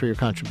so much for your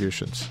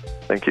contributions.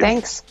 Thank you.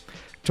 Thanks.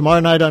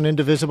 Tomorrow night on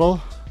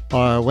Indivisible,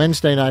 our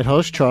Wednesday night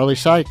host, Charlie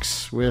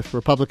Sykes, with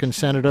Republican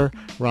Senator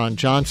Ron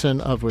Johnson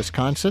of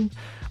Wisconsin.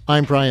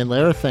 I'm Brian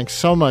Lehrer. Thanks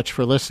so much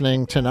for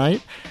listening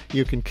tonight.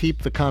 You can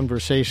keep the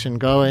conversation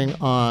going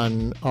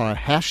on our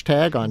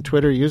hashtag on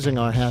Twitter using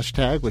our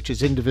hashtag, which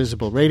is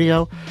Indivisible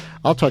Radio.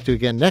 I'll talk to you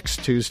again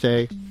next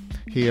Tuesday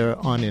here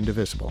on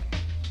Indivisible.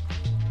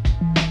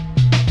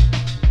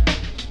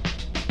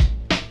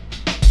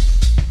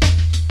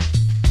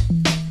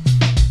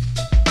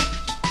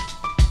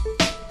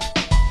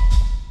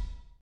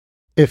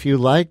 If you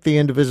like the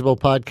Indivisible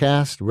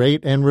podcast,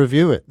 rate and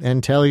review it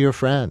and tell your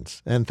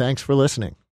friends. And thanks for listening.